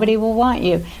 or nobody will want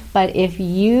you. But if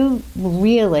you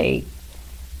really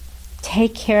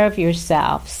take care of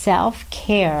yourself,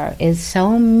 self-care is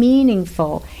so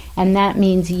meaningful, and that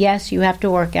means, yes, you have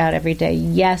to work out every day.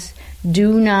 Yes,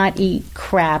 do not eat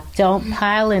crap. Don't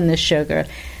pile in the sugar.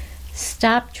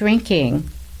 Stop drinking.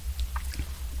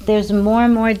 There's more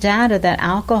and more data that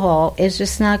alcohol is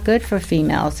just not good for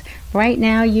females. Right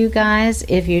now, you guys,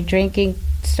 if you're drinking,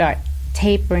 start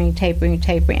tapering.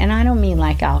 And I don't mean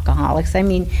like alcoholics. I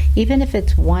mean, even if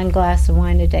it's one glass of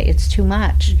wine a day, it's too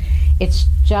much. It's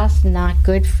just not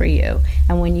good for you.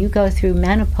 And when you go through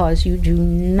menopause, you do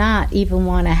not even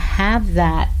want to have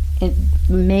that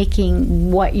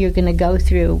making what you're going to go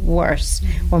through worse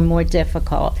or more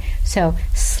difficult. So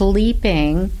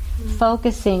sleeping,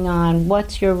 focusing on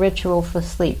what's your ritual for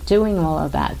sleep, doing all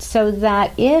of that, so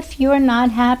that if you're not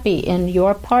happy in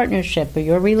your partnership or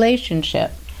your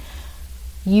relationship,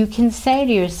 you can say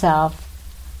to yourself,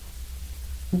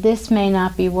 this may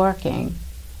not be working.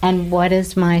 And what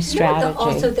is my strategy? The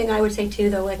also thing I would say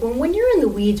too, though, when you're in the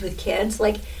weeds with kids,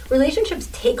 relationships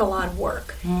take a lot of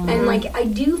work. Mm-hmm. And I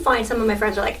do find some of my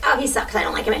friends are like, oh, he sucks, I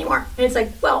don't like him anymore. And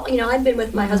it's well, I've been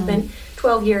with my husband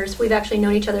 12 years. We've actually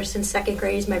known each other since second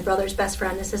grade. He's my brother's best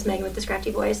friend. This is Megan with the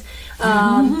Scratchy Boys.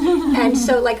 And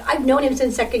so I've known him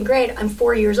since second grade. I'm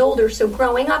 4 years older. So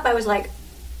growing up, I was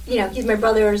he's my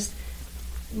brother's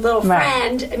little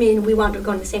friend. Right. I mean, we wound up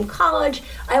going to the same college.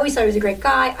 I always thought he was a great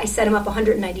guy. I set him up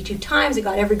 192 times. I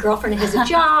got every girlfriend of his a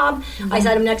job. I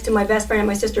sat him next to my best friend at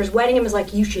my sister's wedding and was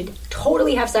like, you should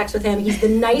totally have sex with him. He's the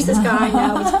nicest guy I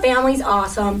know. His family's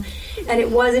awesome. And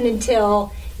it wasn't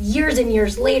until years and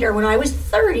years later when I was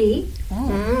 30,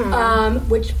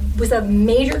 which was a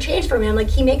major change for me. I'm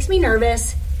he makes me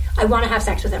nervous. I want to have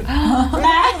sex with him.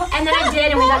 And then I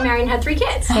did, and we got married and had 3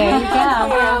 kids. There you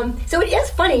go. So it is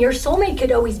funny. Your soulmate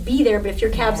could always be there, but if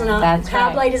your cab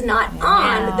light is not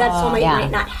on, that soulmate might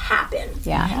not happen.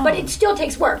 Yeah. But it still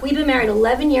takes work. We've been married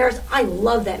 11 years. I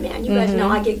love that man. You guys know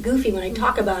I get goofy when I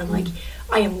talk about him.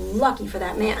 I am lucky for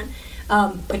that man.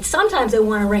 But sometimes I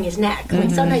want to wring his neck.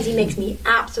 Sometimes he makes me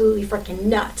absolutely freaking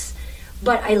nuts.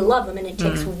 But I love him, and it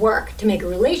takes work to make a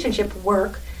relationship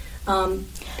work.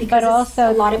 Because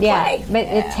also, a lot of play. But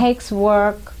it takes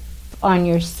work on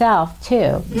yourself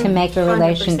too to make a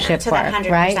relationship work,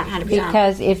 100%, right? 100%.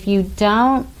 Because if you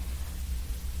don't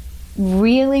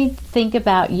really think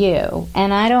about you,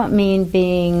 and I don't mean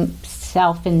being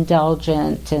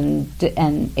self-indulgent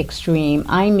and extreme,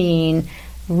 I mean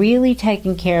really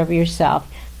taking care of yourself,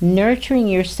 nurturing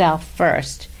yourself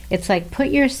first. It's put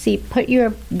your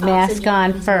mask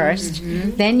on first,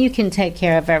 then you can take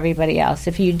care of everybody else.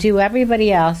 If you do everybody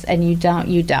else and you don't,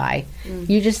 you die.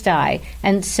 You just die.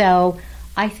 And so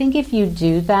I think if you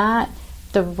do that,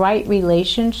 the right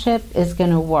relationship is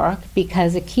going to work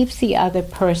because it keeps the other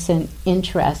person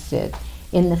interested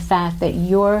in the fact that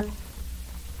you're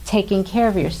taking care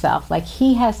of yourself. Like,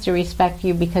 he has to respect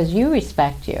you because you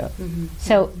respect you.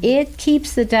 So it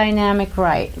keeps the dynamic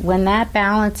right. When that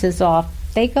balance is off,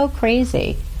 they go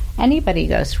crazy. Anybody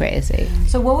goes crazy.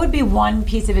 So what would be one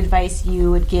piece of advice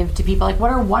you would give to people? Like,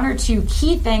 what are one or two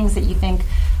key things that you think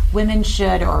women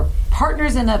should, or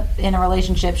partners in a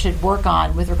relationship should work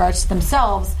on with regards to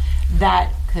themselves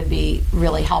that could be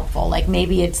really helpful? Like,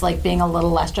 maybe it's like being a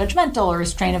little less judgmental, or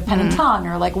restraint of pen and tongue,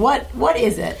 or like what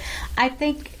is it? I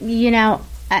think,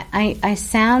 I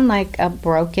sound like a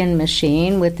broken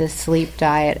machine with this sleep,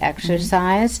 diet,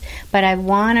 exercise, but I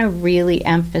want to really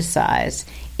emphasize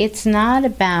it's not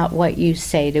about what you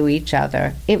say to each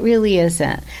other. It really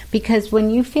isn't. Because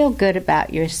when you feel good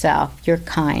about yourself, you're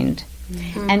kind.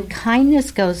 And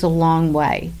kindness goes a long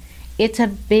way. It's a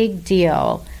big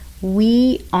deal.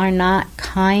 We are not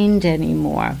kind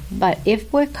anymore. But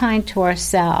if we're kind to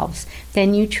ourselves,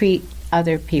 then you treat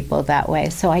other people that way.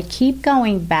 So I keep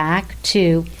going back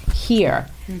to here.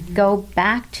 Go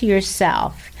back to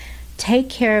yourself. Take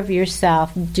care of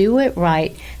yourself. Do it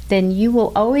right. Then you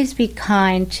will always be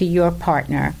kind to your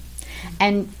partner.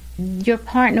 And your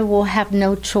partner will have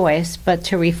no choice but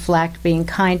to reflect being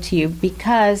kind to you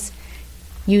because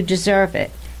you deserve it.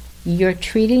 You're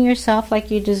treating yourself like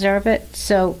you deserve it,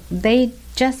 so they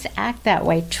just act that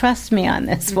way. Trust me on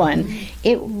this one.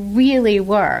 It really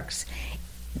works.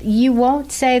 You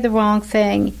won't say the wrong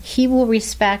thing. He will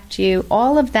respect you.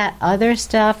 All of that other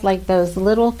stuff, like those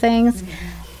little things,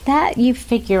 that you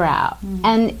figure out.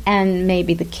 And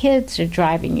maybe the kids are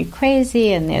driving you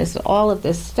crazy, and there's all of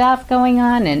this stuff going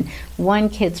on, and one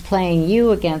kid's playing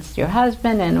you against your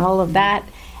husband and all of that.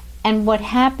 And what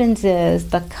happens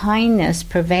is the kindness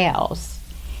prevails.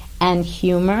 And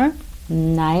humor,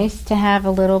 nice to have a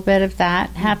little bit of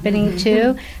that happening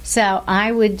too. So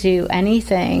I would do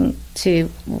anything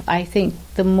I think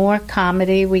the more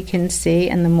comedy we can see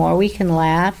and the more we can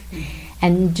laugh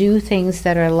and do things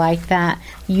that are like that,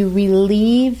 you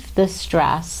relieve the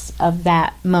stress of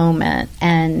that moment,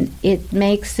 and it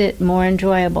makes it more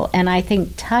enjoyable. And I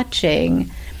think touching,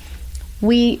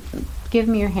 give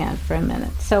me your hand for a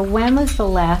minute. So when was the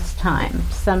last time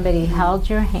somebody held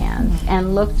your hand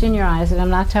and looked in your eyes, and I'm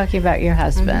not talking about your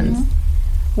husband's,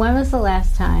 when was the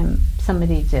last time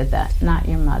somebody did that, not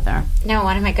your mother? No,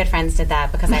 one of my good friends did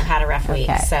that because I've had a rough week,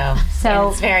 so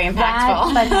it's very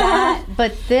impactful.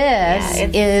 But this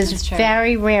is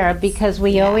very rare because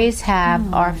we always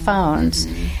have our phones.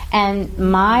 And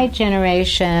my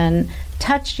generation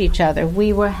touched each other.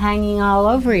 We were hanging all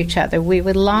over each other. We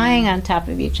were lying on top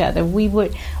of each other. We were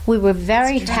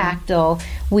very tactile.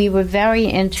 We were very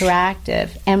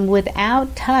interactive. And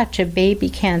without touch, a baby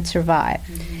can't survive.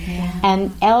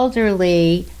 And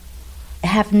elderly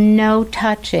have no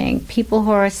touching. People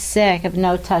who are sick have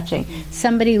no touching.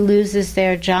 Somebody loses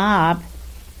their job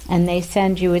and they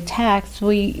send you a text.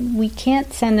 We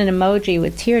can't send an emoji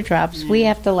with teardrops. We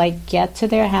have to get to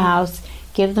their house,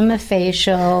 give them a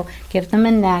facial, give them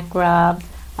a neck rub,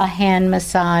 a hand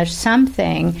massage,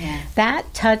 something.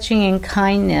 That touching and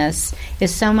kindness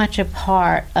is so much a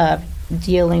part of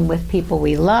dealing with people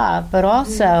we love, but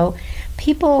also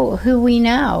people who we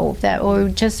know that or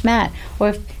just met.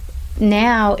 Or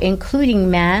now, including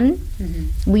men,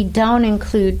 we don't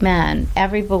include men.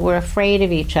 We're afraid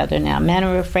of each other now. Men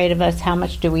are afraid of us. How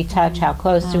much do we touch? How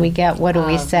close do we get? What do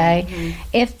we say?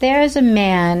 If there's a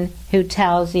man who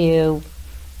tells you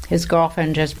his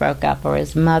girlfriend just broke up or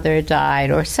his mother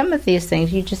died or some of these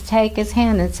things, you just take his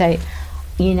hand and say,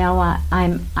 you know what,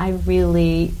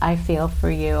 I feel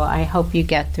for you. I hope you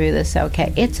get through this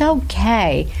okay. It's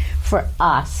okay for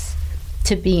us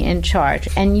to be in charge.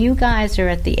 And you guys are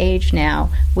at the age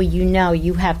now where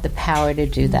you have the power to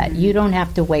do that. You don't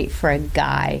have to wait for a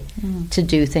guy to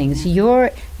do things.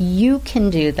 You can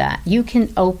do that. You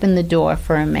can open the door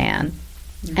for a man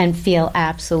and feel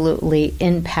absolutely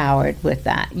empowered with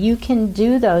that. You can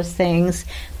do those things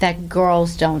that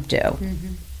girls don't do.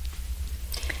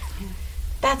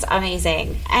 That's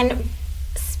amazing. And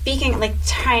speaking,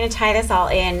 trying to tie this all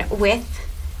in with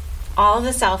all of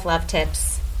the self-love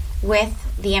tips,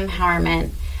 with the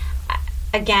empowerment,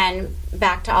 again,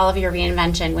 back to all of your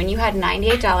reinvention. When you had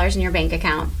 $98 in your bank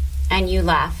account and you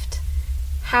left,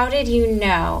 how did you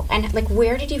know? And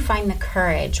where did you find the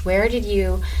courage? Where did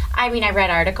you, I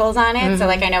read articles on it, so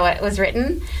I know what was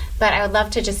written, but I would love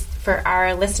to just, for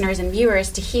our listeners and viewers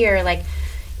to hear,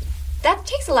 that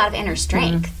takes a lot of inner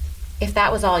strength. If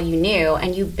that was all you knew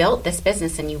and you built this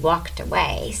business and you walked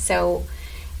away. So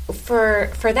for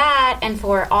that and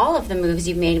for all of the moves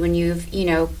you've made when you've,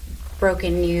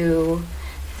 broken new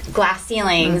glass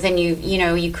ceilings and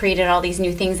you created all these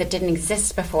new things that didn't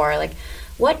exist before. Like,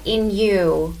 what in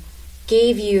you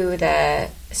gave you the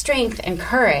strength and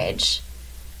courage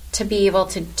to be able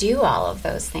to do all of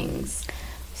those things?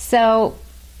 So,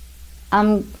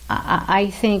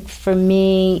 I think for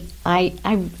me, I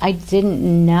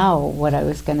didn't know what I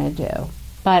was going to do,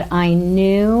 but I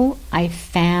knew I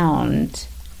found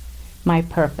my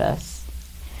purpose.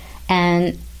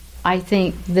 And I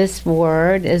think this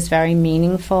word is very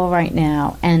meaningful right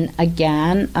now. And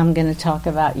again, I'm going to talk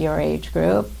about your age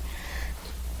group.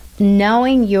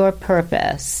 Knowing your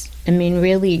purpose, I mean,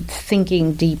 really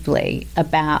thinking deeply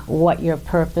about what your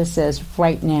purpose is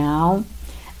right now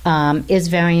is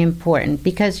very important,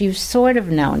 because you've sort of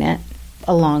known it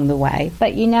along the way,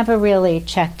 but you never really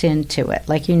checked into it.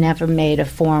 Like, you never made a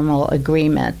formal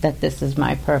agreement that this is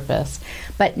my purpose.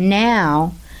 But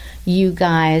now you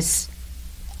guys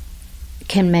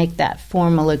can make that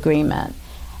formal agreement.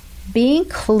 Being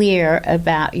clear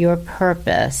about your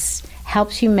purpose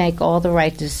helps you make all the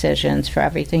right decisions for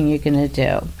everything you're going to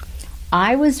do.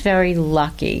 I was very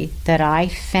lucky that I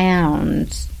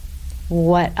found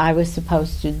what I was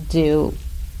supposed to do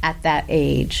at that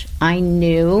age. I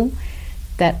knew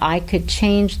that I could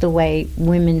change the way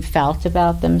women felt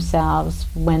about themselves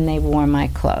when they wore my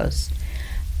clothes.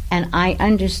 And I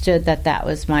understood that that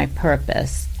was my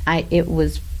purpose. It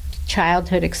was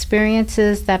childhood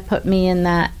experiences that put me in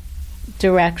that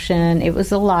direction. It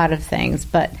was a lot of things,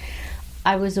 but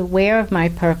I was aware of my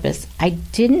purpose. I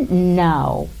didn't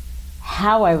know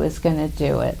how I was going to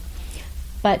do it.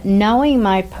 But knowing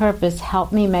my purpose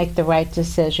helped me make the right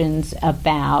decisions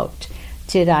about,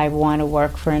 did I want to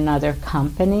work for another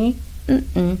company?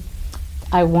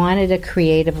 I wanted a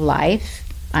creative life.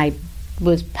 I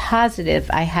was positive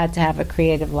I had to have a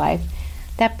creative life.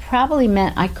 That probably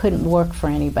meant I couldn't work for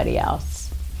anybody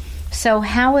else. So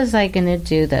how was I going to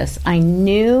do this? I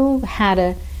knew how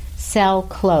to sell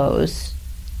clothes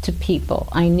to people.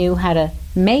 I knew how to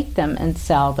make them and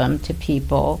sell them to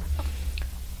people.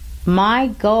 My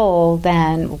goal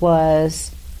then was,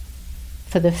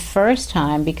 for the first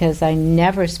time, because I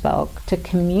never spoke, to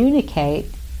communicate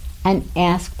and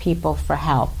ask people for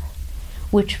help,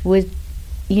 which was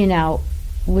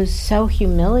so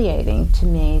humiliating to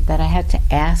me that I had to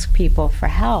ask people for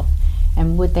help.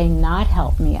 And would they not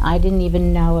help me? I didn't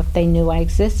even know if they knew I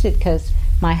existed, because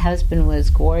my husband was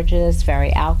gorgeous,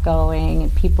 very outgoing,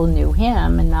 and people knew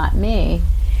him and not me.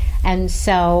 And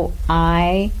so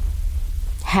I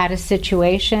had a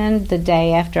situation the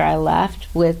day after I left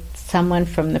with someone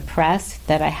from the press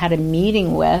that I had a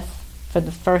meeting with for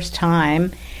the first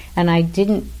time, and I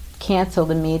didn't cancel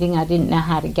the meeting. I didn't know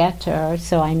how to get to her,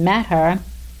 so I met her,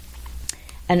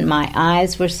 and my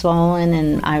eyes were swollen,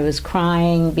 and I was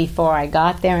crying before I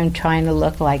got there and trying to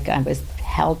look like I was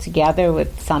held together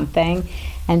with something.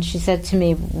 And she said to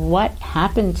me, "What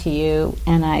happened to you?"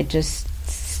 And I just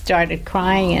started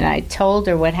crying, and I told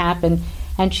her what happened.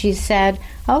 And she said,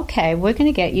 "Okay, we're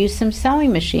going to get you some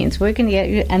sewing machines. We're going to get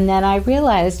you." And then I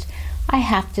realized I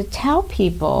have to tell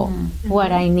people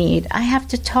what I need. I have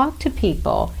to talk to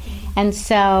people. And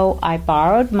so I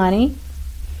borrowed money.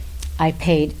 I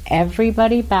paid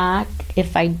everybody back.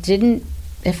 If I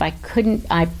couldn't,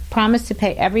 I promised to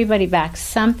pay everybody back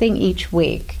something each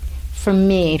week for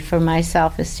me, for my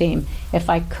self-esteem. If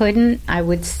I couldn't, I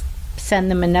would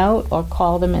send them a note or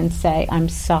call them and say, "I'm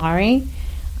sorry.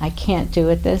 I can't do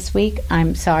it this week.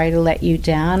 I'm sorry to let you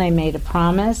down. I made a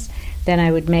promise." Then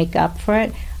I would make up for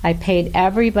it. I paid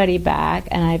everybody back,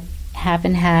 and I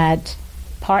haven't had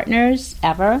partners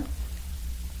ever.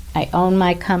 I own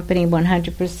my company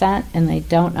 100%, and they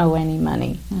don't owe any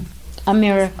money. A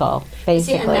miracle,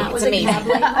 basically. See, and that was a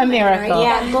miracle. Right?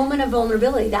 Yeah, that moment of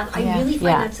vulnerability. I really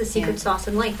find that's the secret sauce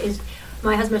in life. Is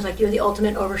my husband's like, "You're the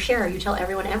ultimate oversharer. You tell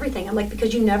everyone everything." I'm like,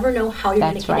 because you never know how you're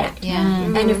going to connect. Right. Yeah.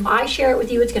 And if I share it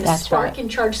with you, it's going to spark and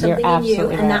charge something in you.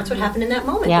 And that's what happened in that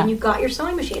moment. Yeah. And you got your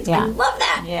sewing machines. I love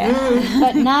that. Yeah.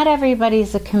 But not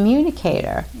everybody's a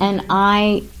communicator. And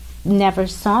I never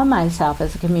saw myself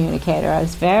as a communicator. I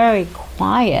was very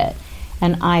quiet.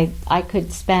 And I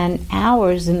could spend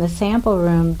hours in the sample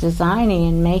room designing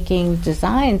and making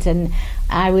designs. And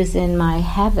I was in my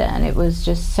heaven. It was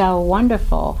just so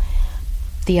wonderful.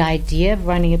 The idea of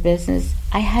running a business,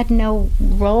 I had no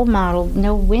role model.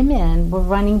 No women were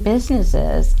running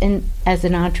businesses, and as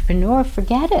an entrepreneur,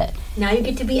 forget it. Now you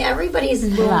get to be everybody's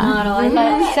role model. I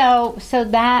love it. So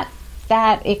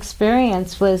that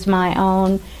experience was my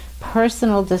own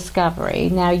personal discovery.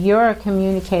 Now you're a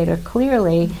communicator,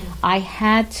 clearly. I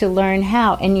had to learn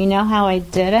how, and you know how I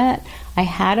did it? I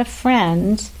had a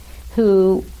friend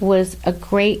who was a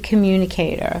great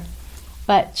communicator.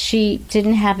 but she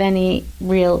didn't have any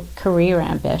real career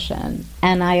ambition.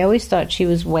 And I always thought she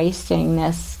was wasting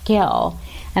this skill.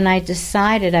 And I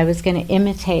decided I was going to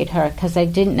imitate her because I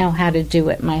didn't know how to do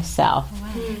it myself.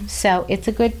 So it's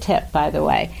a good tip, by the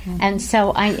way. And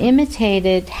so I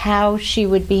imitated how she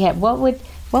would behave. What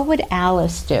would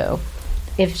Alice do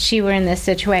if she were in this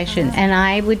situation? And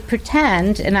I would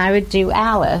pretend, and I would do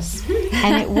Alice,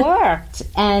 and it worked.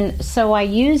 And so I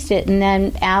used it, and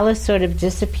then Alice sort of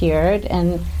disappeared,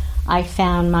 and I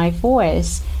found my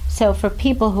voice. So for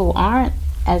people who aren't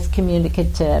as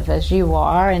communicative as you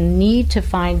are and need to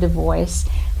find a voice,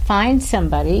 find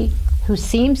somebody who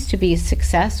seems to be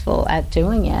successful at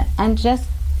doing it and just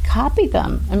copy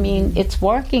them. I mean, it's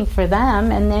working for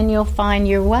them, and then you'll find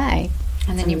your way.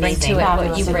 And then you bring to it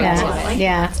what you bring to it.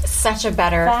 Yeah. It's such a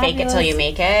better fake it till you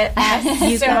make it.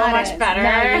 You so got much it. better.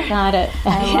 No, you got it.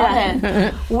 I love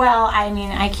it. Well, I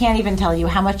mean, I can't even tell you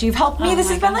how much you've helped me. This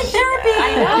has been like therapy.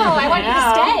 I know. I want you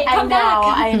to stay. Come back.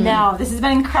 I know. This has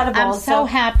been incredible. I'm so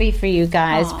happy for you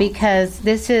guys because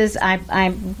this is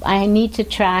I need to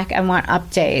track. I want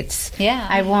updates. Yeah.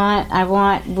 I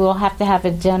want. We'll have to have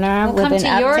a dinner We'll with come an to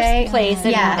update. your place and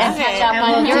Yes. catch up And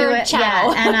on we'll do your it,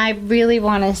 channel. yeah. And I really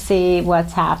want to see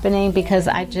what's happening because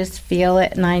I just feel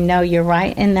it, and I know you're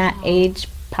right in that age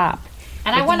pop.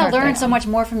 And I want to learn perfect. so much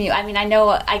more from you. I mean, I know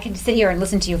I can sit here and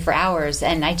listen to you for hours,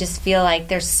 and I just feel like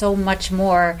there's so much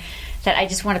more that I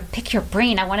just want to pick your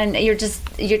brain. I want to. You're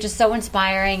just so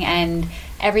inspiring, and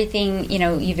everything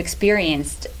you've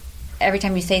experienced. Every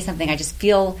time you say something, I just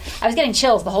feel I was getting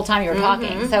chills the whole time you were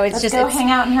talking. So it's Let's go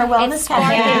hang out in her wellness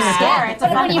cafe. It's a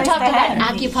But fun when you place talked to about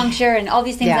hang. acupuncture and all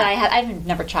these things Yeah. that I've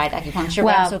never tried acupuncture,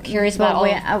 but I'm so curious about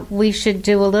all. We should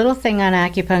do a little thing on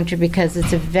acupuncture because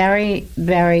it's a very,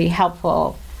 very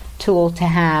helpful tool to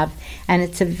have, and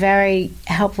it's a very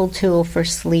helpful tool for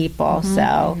sleep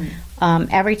also.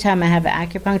 Every time I have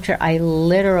acupuncture, I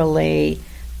literally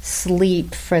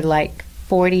sleep for like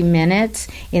 40 minutes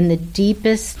in the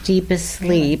deepest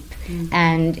sleep,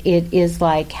 and it is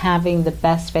like having the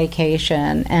best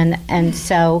vacation. And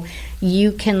so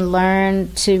you can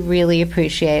learn to really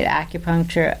appreciate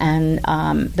acupuncture, and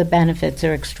the benefits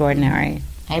are extraordinary.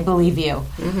 I believe you.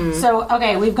 So,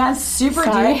 okay, we've gone super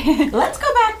deep. Let's go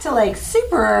back to like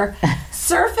super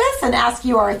surface and ask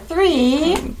you our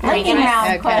 3 lightning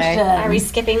round questions. Are we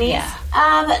skipping these?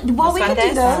 Well, we can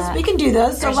do those. We can do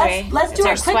those. So let's do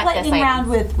our a quick sweat lightning this round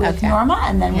with Norma,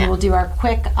 and then we will do our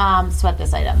quick sweat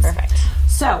this items. Perfect.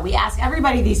 So we ask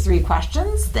everybody these 3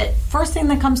 questions. The first thing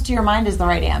that comes to your mind is the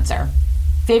right answer.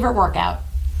 Favorite workout?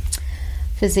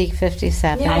 Physique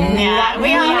 57. Yeah,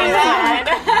 we all knew that.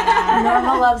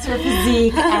 Norma loves her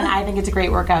physique, and I think it's a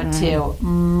great workout too.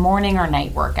 Morning or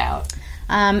night workout?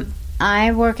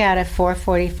 I work out at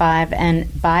 4:45,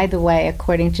 and by the way,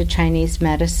 according to Chinese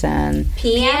medicine,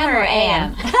 PM or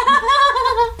AM?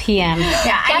 PM.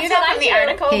 Yeah, I knew that from the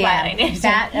article, but I PM. knew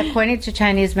That, according to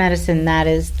Chinese medicine, that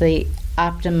is the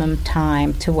optimum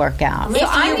time to work out. So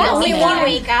I'm only you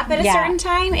wake up at a certain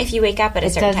time. If you wake up at a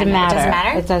certain time, it doesn't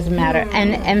matter. It doesn't matter.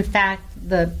 And in fact,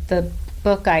 the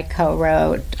book I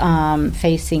co-wrote,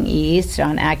 Facing East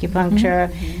on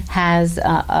acupuncture, has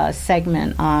a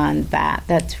segment on that.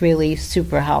 That's really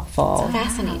super helpful.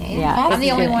 Fascinating. Yeah, I'm the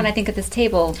only one I think at this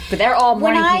table, but they're all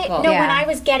morning people. When I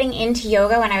was getting into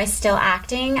yoga, when I was still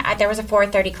acting, there was a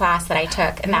 4:30 class that I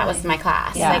took, and that was my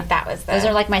class. Yeah. Like that was Those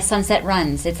are like my sunset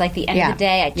runs. It's like the end of the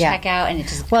day. I check out, and it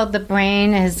just Well, the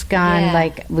brain has gone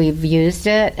like we've used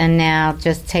it, and now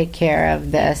just take care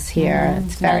of this here.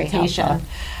 It's very helpful.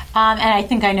 And I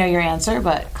think I know your answer,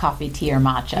 but coffee, tea, or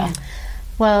matcha?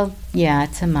 Well, yeah,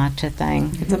 it's a matcha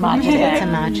thing. It's a matcha thing. It's a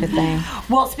matcha thing.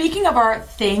 Well, speaking of our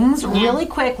things, really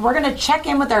quick, we're going to check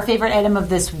in with our favorite item of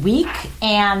this week.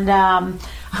 And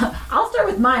I'll start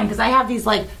with mine because I have these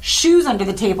like shoes under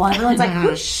the table, and everyone's like,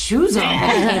 whose shoes are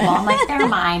under the table? I'm like, they're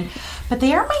mine. But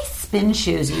they are my spin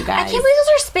shoes, you guys. I can't believe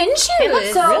those are spin shoes. They look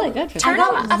so really good. Turn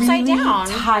them upside down.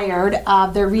 Tired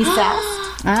of their recessed.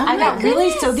 I got really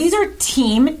so these are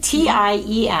Team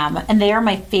TIEM, and they are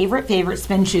my favorite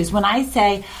spin shoes. When I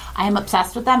say I am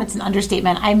obsessed with them, it's an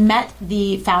understatement. I met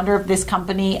the founder of this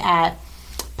company at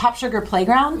Pop Sugar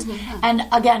Playground, and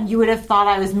again, you would have thought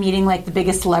I was meeting like the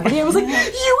biggest celebrity. I was like,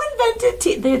 "You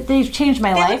invented they've changed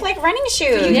my life." They look like running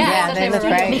shoes. Yeah, they look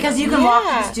great. Because you can walk to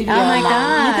the studio. Oh my in them.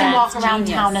 God. You can walk around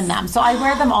town in them. So I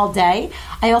wear them all day.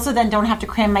 I also then don't have to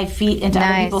cram my feet into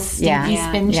other people's stinky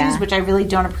spin shoes, which I really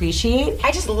don't appreciate.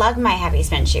 I just love my heavy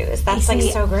spin shoes. That's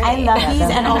so great. I love these,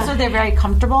 and also they're very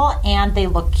comfortable and they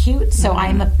look cute. So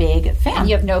I'm a big fan. And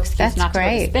you have no excuse not to go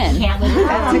to spin.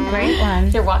 That's a great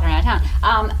one. You're walking around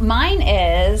town. Mine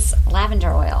is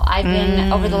lavender oil. I've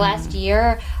been over the last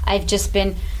year. I've just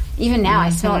been. Even now, I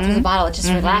smell it through the bottle. It just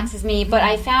relaxes me. But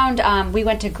I found, we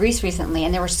went to Greece recently,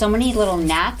 and there were so many little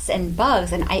gnats and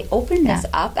bugs. And I opened this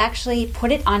up, actually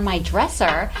put it on my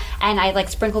dresser, and I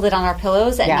sprinkled it on our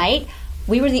pillows at night.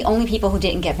 We were the only people who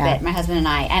didn't get bit, my husband and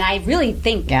I. And I really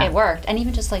think it worked. And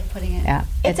even just putting it. Yeah.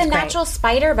 It's a natural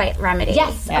spider bite remedy.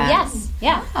 Yes.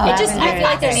 Yeah. I feel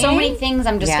like there's so many things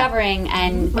I'm discovering.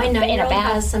 And my 9-year-old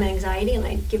bath has some anxiety, and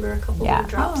I give her a couple of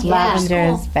drops.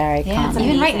 Lavender is very common.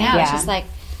 Even right now, it's just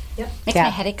makes my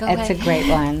headache go away. It's a great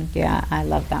one. Yeah, I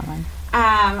love that one.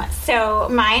 So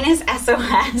mine is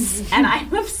SOS, and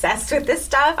I'm obsessed with this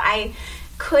stuff. I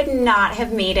could not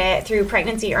have made it through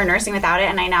pregnancy or nursing without it,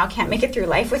 and I now can't make it through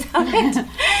life without it.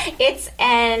 It's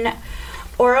an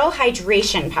oral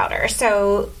hydration powder.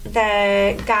 So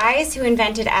the guys who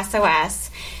invented SOS,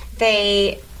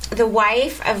 the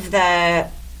wife of the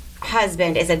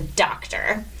husband is a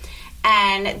doctor.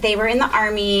 And they were in the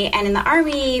Army, and in the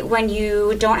Army, when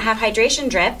you don't have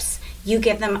hydration drips, you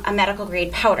give them a medical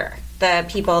grade powder, the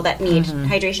people that need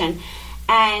hydration.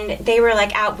 And they were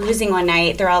out boozing one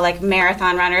night. They're all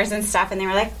marathon runners and stuff, and they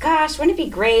were like, gosh, wouldn't it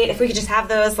be great if we could just have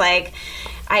those IV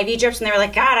drips? And they were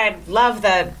like, God, I'd love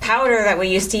the powder that we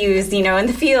used to use, in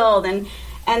the field. And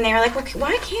they were like, well,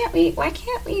 why can't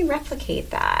we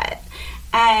replicate that?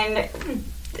 And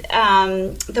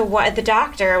the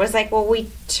doctor was like, well, we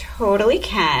totally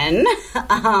can.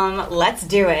 Let's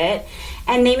do it.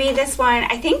 And they made this one.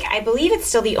 I believe it's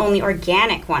still the only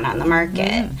organic one on the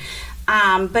market.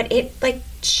 But it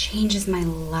changes my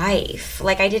life.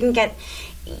 I didn't get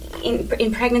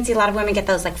in pregnancy. A lot of women get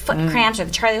those foot cramps or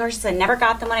the Charlie horses. I never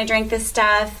got them when I drank this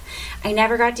stuff. I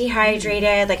never got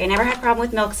dehydrated. I never had a problem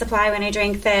with milk supply when I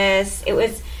drank this.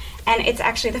 And it's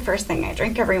actually the first thing I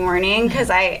drink every morning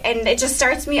and it just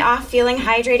starts me off feeling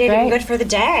hydrated and good for the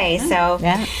day. So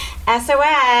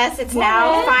SOS, it's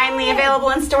now finally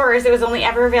available in stores. It was only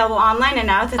ever available online, and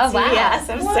now it's at CVS.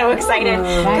 I'm so excited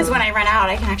because when I run out,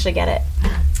 I can actually get it.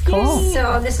 Cool.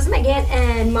 So this is Megan,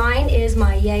 and mine is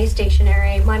my Yay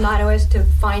stationery. My motto is to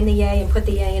find the Yay and put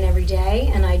the Yay in every day,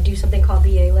 and I do something called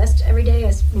the Yay list every day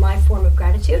as my form of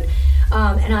gratitude.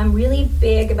 And I'm really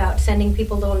big about sending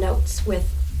people little notes with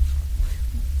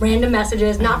random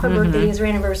messages, not for birthdays or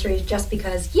anniversaries, just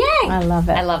because, yay! I love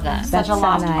it. I love that. Such a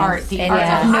lost art. The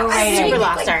art of no writing. Super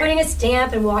lost art. Putting a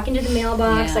stamp and walking to the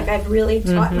mailbox. I've really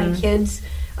taught my kids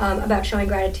about showing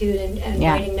gratitude and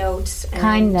writing notes. And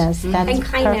kindness. That's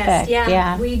perfect.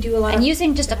 Yeah. We do a lot and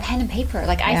using just a pen and paper.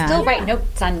 I still write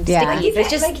notes on stickies. It's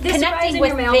just connecting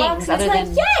with things other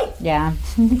than... Yay! Yeah.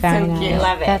 Very nice. Cute.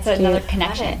 Love it. That's another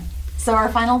connection. So our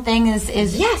final thing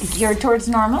is geared towards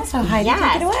Norma. So Heidi,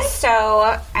 take it away.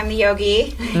 So I'm the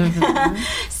yogi.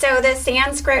 So the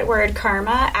Sanskrit word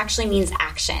karma actually means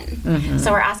action.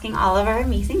 So we're asking all of our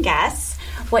amazing guests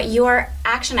what your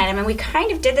action item, and we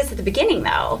kind of did this at the beginning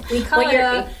though. We call it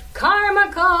a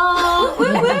karma call.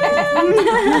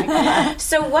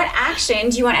 So what action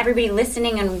do you want everybody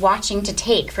listening and watching to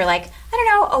take for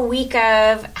a week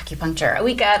of acupuncture, a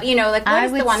week of, what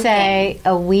is the one thing? I would say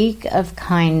a week of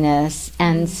kindness,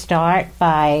 and start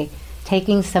by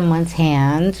taking someone's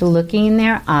hand, looking in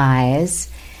their eyes,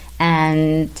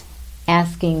 and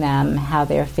asking them how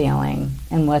they're feeling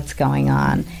and what's going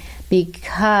on.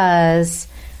 Because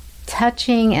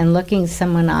touching and looking in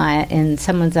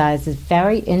someone's eyes is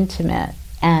very intimate,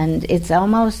 and it's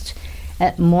almost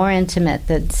more intimate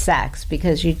than sex,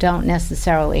 because you don't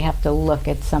necessarily have to look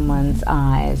at someone's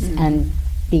eyes and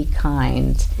be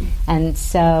kind. And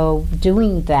so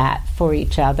doing that for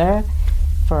each other,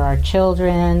 for our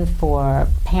children, for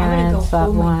parents,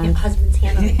 loved ones. I'm going to go hold my husband's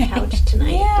hand on the couch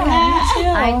tonight.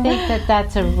 I think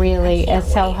that's a really...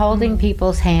 So holding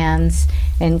people's hands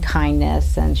in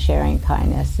kindness and sharing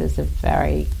kindness is a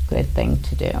very good thing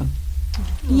to do.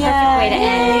 Yeah. Way to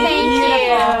end.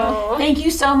 Thank you. Thank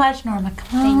you so much, Norma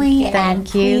Conley.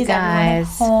 Thank you, guys.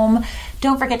 Everyone at home,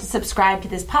 don't forget to subscribe to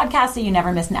this podcast so you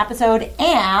never miss an episode,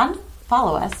 and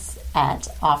follow us at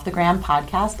Off the Gram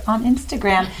Podcast on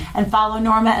Instagram, and follow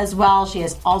Norma as well. She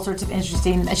has all sorts of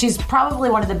interesting... She's probably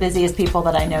one of the busiest people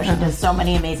that I know. She does so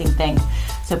many amazing things.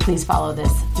 So please follow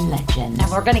this legend. And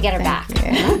we're going to get her back. Stay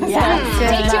tuned for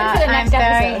the next episode.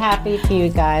 I'm very happy for you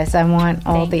guys. I want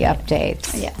all the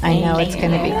updates. I know it's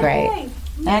going to be great.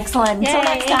 Excellent. Until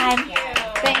next time.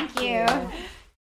 Thank you.